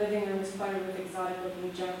 Her living room was cluttered with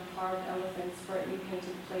exotic-looking junk, carved elephants, brightly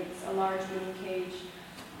painted plates, a large wooden cage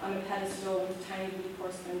on a pedestal with tiny blue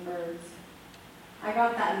porcelain birds. I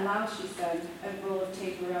got that in Laos, she said, a roll of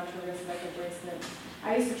tape around her wrist like a bracelet.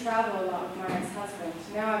 I used to travel a lot with my ex-husband.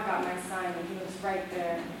 Now I've got my sign, and he lives right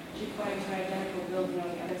there. She pointed to an identical building on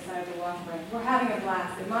the other side of the walkway. We're having a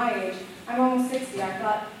blast. At my age, I'm almost 60. I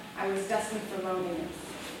thought I was destined for loneliness.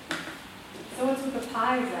 So what's with the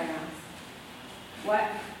pies, I asked.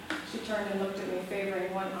 What? She turned and looked at me,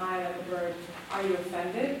 favoring one eye like a bird. Are you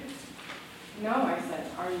offended? No, I said.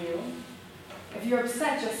 Are you? If you're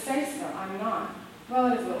upset, just say so. I'm not.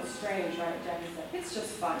 Well, it is a little strange, right, Jackie said. It's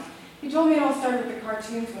just fun. He told me it all started with the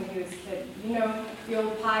cartoons when he was a kid. You know, the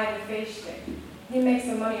old pie and the face stick. He makes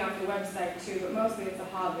some money off the website, too, but mostly it's a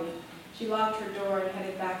hobby. She locked her door and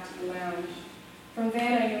headed back to the lounge. From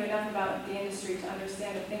Van, I knew enough about the industry to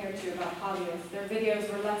understand a thing or two about hobbyists. Their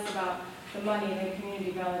videos were less about the money than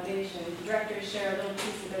community validation. The directors share a little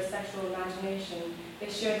piece of their sexual imagination. They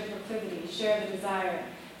share the proclivity, share the desire.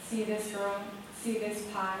 See this girl, see this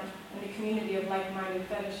pie, and the community of like-minded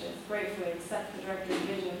fetishes gratefully accept the director's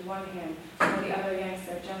vision with one hand while the other yanks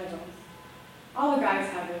their genitals. All the guys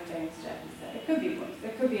have their things, Jackie said. It could be worse.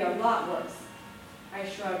 It could be a lot worse. I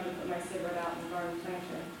shrugged and put my cigarette out and garden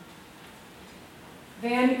planter.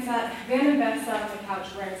 Van and Beth sat on the couch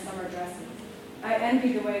wearing summer dresses. I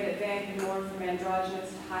envied the way that Van could morph from androgynous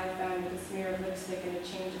to high-found with a smear of lipstick and a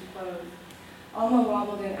change of clothes. Alma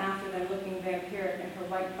wobbled in after them looking vampiric in her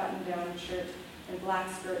white button-down shirt and black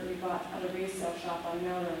skirt we bought at a resale shop on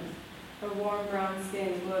Melrose. Her warm brown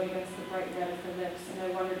skin glowed against the bright red of her lips, and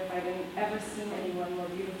I wondered if I'd ever seen anyone more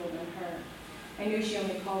beautiful than her. I knew she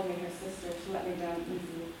only called me her sister to let me down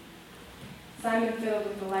easily. Simon fiddled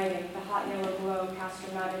with the lighting. The hot yellow glow cast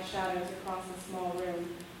dramatic shadows across the small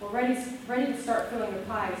room. We're ready to start filling the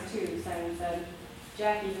pies, too, Simon said.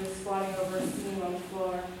 Jackie was squatting over a seam on the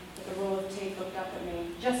floor with a roll of tape looked up at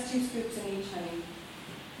me. Just 2 scoops in each, honey.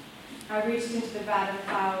 I reached into the vat of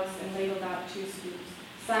clouds and ladled out 2 scoops.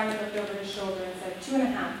 Simon looked over his shoulder and said,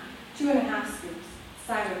 2.5 scoops.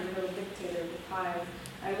 Simon, the little dictator of the pies.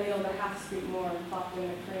 I ladled a half scoop more and plopped in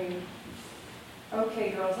the cream.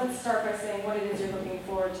 Okay, girls, let's start by saying what it is you're looking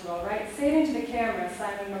forward to, all right? Say it into the camera.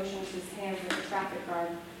 Simon motioned his hands like a traffic guard.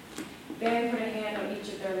 Van put a hand on each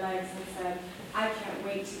of their legs and said, I can't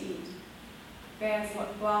wait to eat. Van's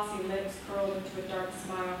glossy lips curled into a dark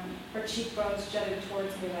smile. Her cheekbones jutted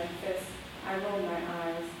towards me like fists. I rolled my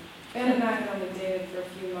eyes. Van and I had only dated for a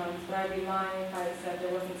few months, but I'd be lying if I had said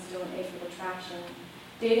there wasn't still an ache of attraction.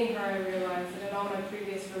 Dating her, I realized that in all my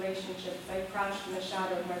previous relationships, I crouched in the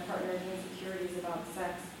shadow of my partner's insecurities about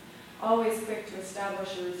sex, always quick to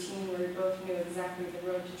establish a routine where we both knew exactly the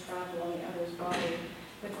road to travel on the other's body.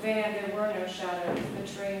 With Van, there were no shadows. The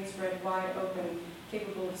train spread wide open,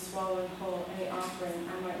 capable of swallowing whole any offering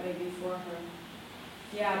I might lay before her.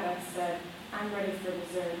 Yeah, Beth said, I'm ready for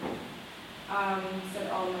dessert.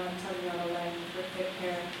 Said Alma, tugging on a leg with her thick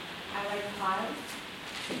hair. I like pies.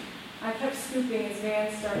 I kept scooping as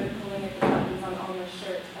Van started pulling at the buttons on Alma's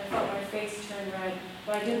shirt. I felt my face turn red,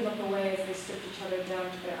 but I didn't look away as they stripped each other down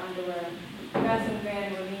to their underwear. Beth and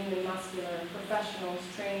Van were lean and muscular, professionals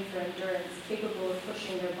trained for endurance, capable of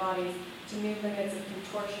pushing their bodies to new limits of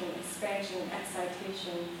contortion, expansion, and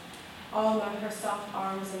excitation. Alma, her soft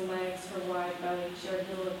arms and legs, her wide belly, shared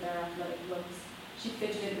little of their athletic looks. She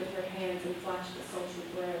fidgeted with her hands and flashed the sultry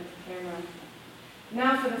glare at the camera.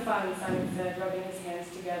 Now for the fun, Simon said, rubbing his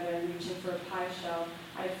hands together and reaching for a pie shell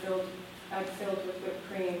I'd filled with whipped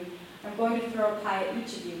cream. I'm going to throw a pie at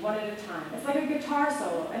each of you, one at a time. It's like a guitar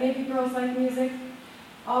solo. Any of you girls like music?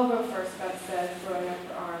 I'll go first, Beth said, throwing up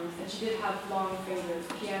her arms, and she did have long fingers,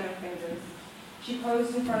 piano fingers. She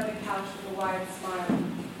posed in front of the couch with a wide smile.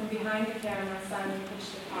 From behind the camera, Simon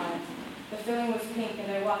pitched the pie. The filling was pink, and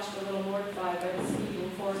I watched a little mortified by the speed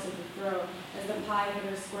and force of the throw as the pie hit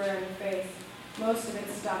her square in the face. Most of it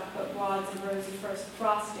stuck, but wads of rosy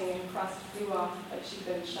frosting and crust flew off like she'd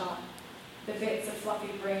been shot. The bits of fluffy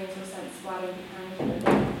brains were sent splattering behind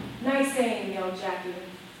her. Nice aim, yelled Jackie.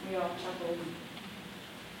 We all chuckled.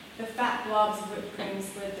 The fat blobs of whipped cream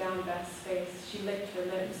slid down Beth's face. She licked her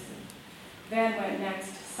lips. Van went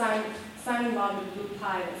next. Simon lobbed a blue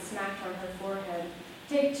pie that smacked on her forehead.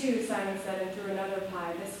 Take 2, Simon said, and threw another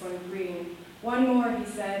pie, this one green. One more, he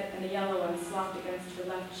said, and a yellow one slopped against her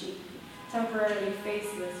left cheek. Temporarily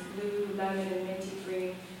faceless, blue, lemon, and minty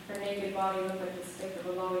green, her naked body looked like the stick of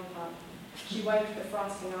a lollipop. She wiped the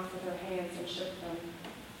frosting off with her hands and shook them.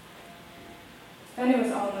 Then it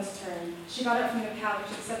was Alma's turn. She got up from the couch,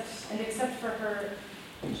 except for her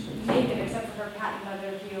patent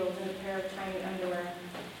leather heels and a pair of tiny underwear.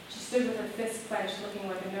 She stood with her fists clenched, looking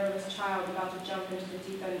like a nervous child about to jump into the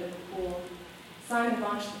deep end of the pool. Simon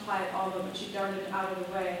launched the pie at Alma, but she darted out of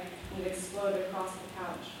the way, and it exploded across the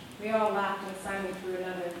couch. We all laughed, and Simon threw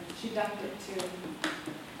another. She ducked it, too.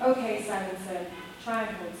 Okay, Simon said. Try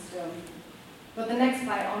and hold still. But the next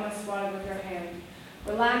pie almost swatted with her hand.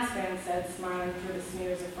 Relax, Van said, smiling through the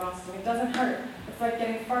smears of frosting. It doesn't hurt. It's like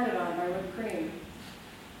getting farted on by whipped cream.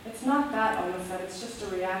 It's not that, Alma said. It's just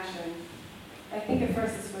a reaction. I think at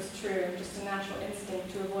first this was true, just a natural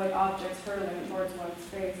instinct to avoid objects hurtling towards one's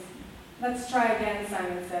face. Let's try again,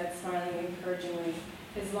 Simon said, smiling encouragingly,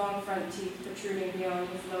 his long front teeth protruding beyond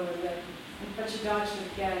his lower lip. But she dodged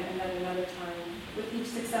it again, and then another time. With each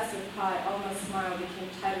successive pie, Alma's smile became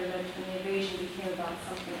tighter-lipped, and the evasion became about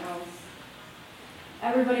something else.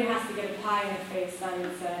 Everybody has to get a pie in the face,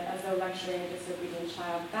 Simon said, as though lecturing a disobedient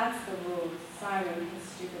child. That's the rules. Simon, his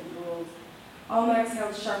stupid rules. Alma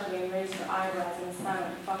exhaled sharply and raised her eyebrows in a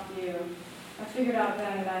silent, fuck you. I figured out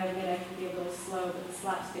then that I admit I could be a little slow, but the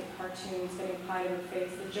slapstick cartoons getting pie in her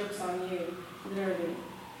face, the joke's on you, literally.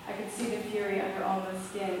 I could see the fury under Alma's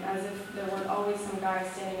skin, as if there weren't always some guy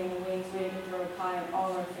standing in the wings waiting to throw a pie in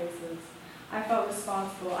all our faces. I felt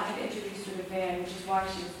responsible. I had introduced her to Van, which is why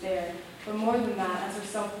she was there. But more than that, as her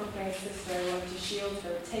self-proclaimed sister, I wanted to shield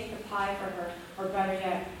her, take the pie for her, or better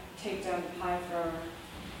yet, take down the pie thrower.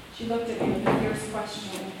 She looked at me with a fierce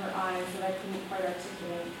question in her eyes that I couldn't quite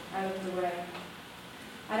articulate. I looked away.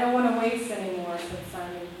 I don't want to waste anymore, said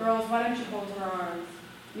Simon. Girls, why don't you hold her arms?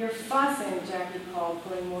 You're fussing, Jackie called,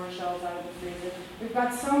 pulling more shells out of the freezer. We've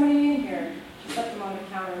got so many in here. She set them on the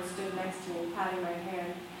counter and stood next to me, patting my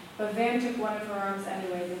hand. But Van took one of her arms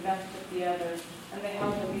anyways, and Beth took the other, and they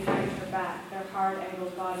held them behind her back, their hard,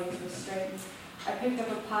 angled bodies were straight. I picked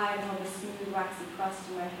up a pie and held a smooth, waxy crust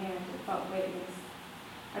in my hand. It felt weightless.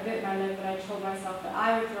 I bit my lip, and I told myself that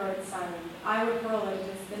I would throw it at Simon. I would hurl it at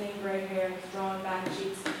his thinning gray hair and his drawn back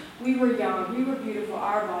cheeks. We were young, we were beautiful,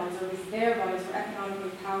 our bodies, or at least their bodies, were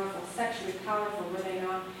economically powerful, sexually powerful, were they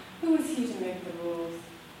not? Who was he to make the rules?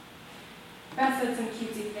 Beth said some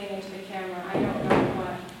cutesy thing into the camera, I don't know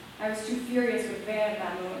what. I was too furious with Van at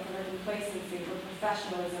that moment for her complacency, her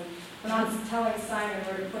professionalism, for not telling Simon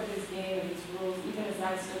where to put his game and his rules, even as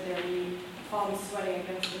I stood there mute, palms sweating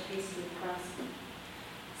against the pastry crust.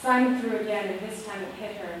 Simon threw again, and this time it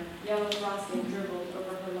hit her. Yellow frosting dribbled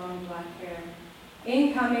over her long black hair.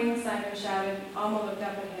 Incoming, Simon shouted. Alma looked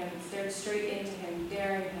up at him, stared straight into him,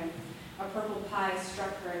 daring him. A purple pie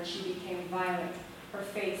struck her, and she became violet, her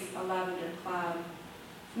face a lavender cloud.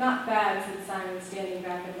 Not bad, said Simon, standing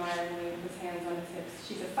back admiringly with his hands on his hips.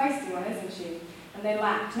 She's a feisty one, isn't she? And they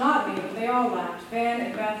laughed. Not me, but they all laughed. Van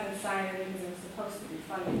and Beth and Simon, because it was supposed to be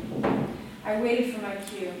funny. I waited for my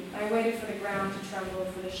cue. I waited for the ground to tremble,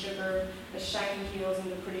 for the sugar, the shiny heels,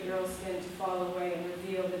 and the pretty girl's skin to fall away and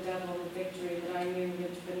reveal the devil of victory that I knew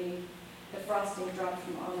lived beneath. The frosting dropped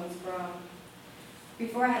from Alma's brow.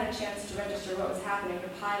 Before I had a chance to register what was happening, the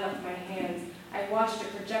pie left my hands. I watched a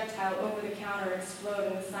projectile over the counter explode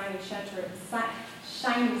in the shiny center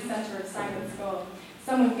of Simon's skull.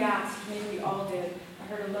 Someone gasped, maybe we all did. I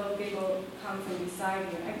heard a low giggle come from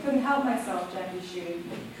beside me. I couldn't help myself, Jackie shooted.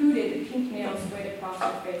 Hooted, pink nails swayed across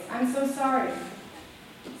her face. I'm so sorry.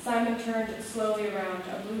 Simon turned slowly around,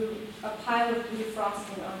 a pile of blue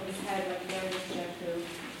frosting on his head like Van's shampoo.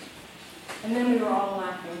 And then we were all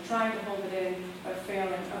laughing, trying to hold it in, but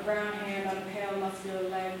failing. A brown hand on a pale, muscular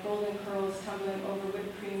leg, golden curls tumbling over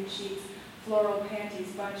whipped cream cheeks, floral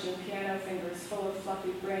panties bunching, piano fingers full of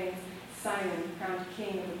fluffy brains. Simon, crowned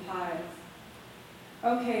king of the pies.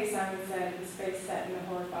 Okay, Simon said, his face set in a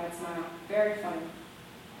horrified smile. Very funny.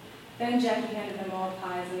 Then Jackie handed them all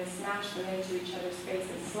pies, and they smashed them into each other's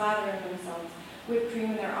faces, slathering themselves, whipped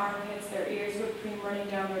cream in their armpits, their ears, whipped cream running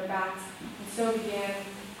down their backs, and so began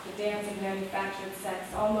the dance of manufactured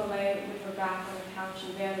sex. Alma lay with her back on the couch,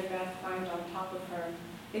 and Van and Beth climbed on top of her.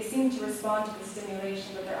 They seemed to respond to the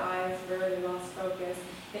stimulation, but their eyes rarely lost focus.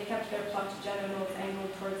 They kept their plucked genitals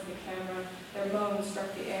angled towards the camera. Their moans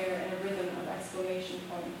struck the air in a rhythm of exclamation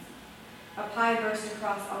points. A pie burst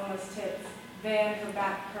across Alma's tips. Van, her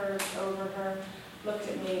back curved over her, looked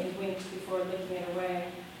at me and winked before licking it away.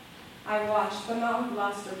 I watched, but not with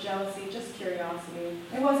lust or jealousy, just curiosity.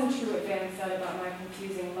 It wasn't true what Van said about my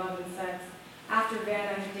confusing love and sex. After Van,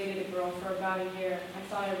 I had dated a girl for about a year. I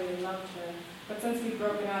thought I really loved her. But since we'd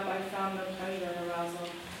broken up, I found no pleasure in arousal.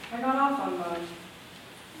 I got off on love.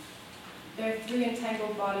 Their three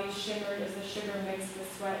entangled bodies shimmered as the sugar mixed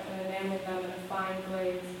with sweat and enameled them in a fine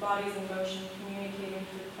glaze, bodies in motion, communicating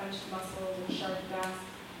through clenched muscles and sharp gasps.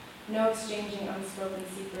 No exchanging unspoken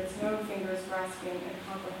secrets, no fingers grasping at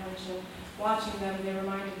comprehension. Watching them, they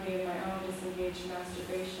reminded me of my own disengaged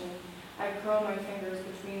masturbation. I'd curl my fingers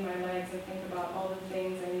between my legs and think about all the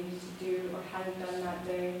things I needed to do or hadn't done that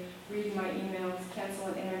day, read my emails, cancel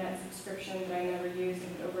an internet subscription that I never used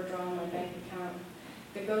and had overdrawn my bank account.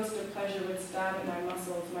 The ghost of pleasure would stab at my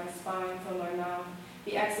muscles, my spine, fill my mouth.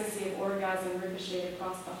 The ecstasy of orgasm ricocheted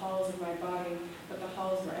across the halls of my body, but the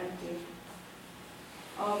halls were empty.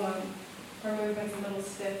 Alma, her movements a little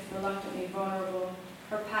stiff, reluctantly vulnerable,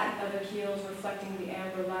 her patent leather heels reflecting the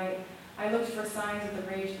amber light. I looked for signs of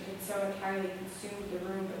the rage that had so entirely consumed the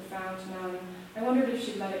room but found none. I wondered if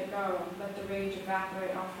she'd let it go, let the rage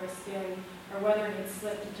evaporate off her skin, or whether it had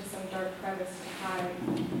slipped into some dark crevice to hide.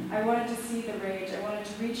 I wanted to see the rage. I wanted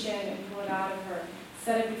to reach in and pull it out of her,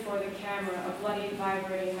 set it before the camera, a bloody,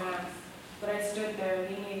 vibrating mass. But I stood there,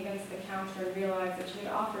 leaning against the counter, and realized that she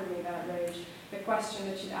had offered me that rage. The question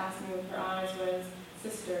that she'd asked me with her eyes was,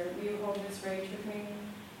 "Sister, will you hold this rage with me?"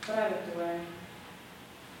 But I looked away.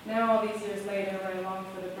 Now, all these years later, when I long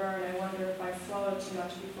for the burn, I wonder if I swallowed too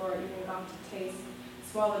much before it even got to taste,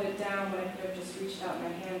 swallowed it down when I could have just reached out my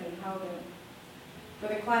hand and held it. For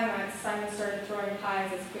the climax, Simon started throwing pies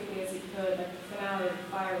as quickly as he could, like the finale of the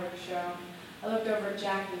fireworks show. I looked over at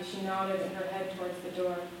Jackie. She nodded and her head towards the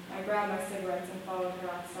door. I grabbed my cigarettes and followed her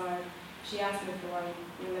outside. She asked me for one.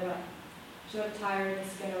 We lit up. She looked tired, the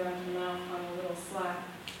skin around her mouth hung a little slack.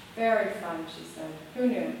 Very fun, she said. Who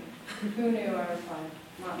knew? Who knew, I replied.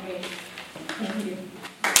 Not me. Thank you.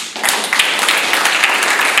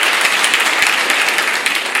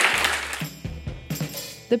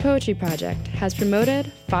 The Poetry Project has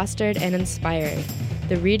promoted, fostered, and inspired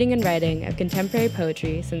the reading and writing of contemporary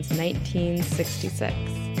poetry since 1966.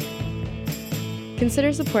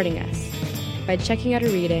 Consider supporting us by checking out a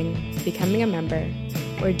reading, becoming a member,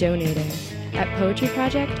 or donating at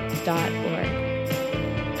poetryproject.org.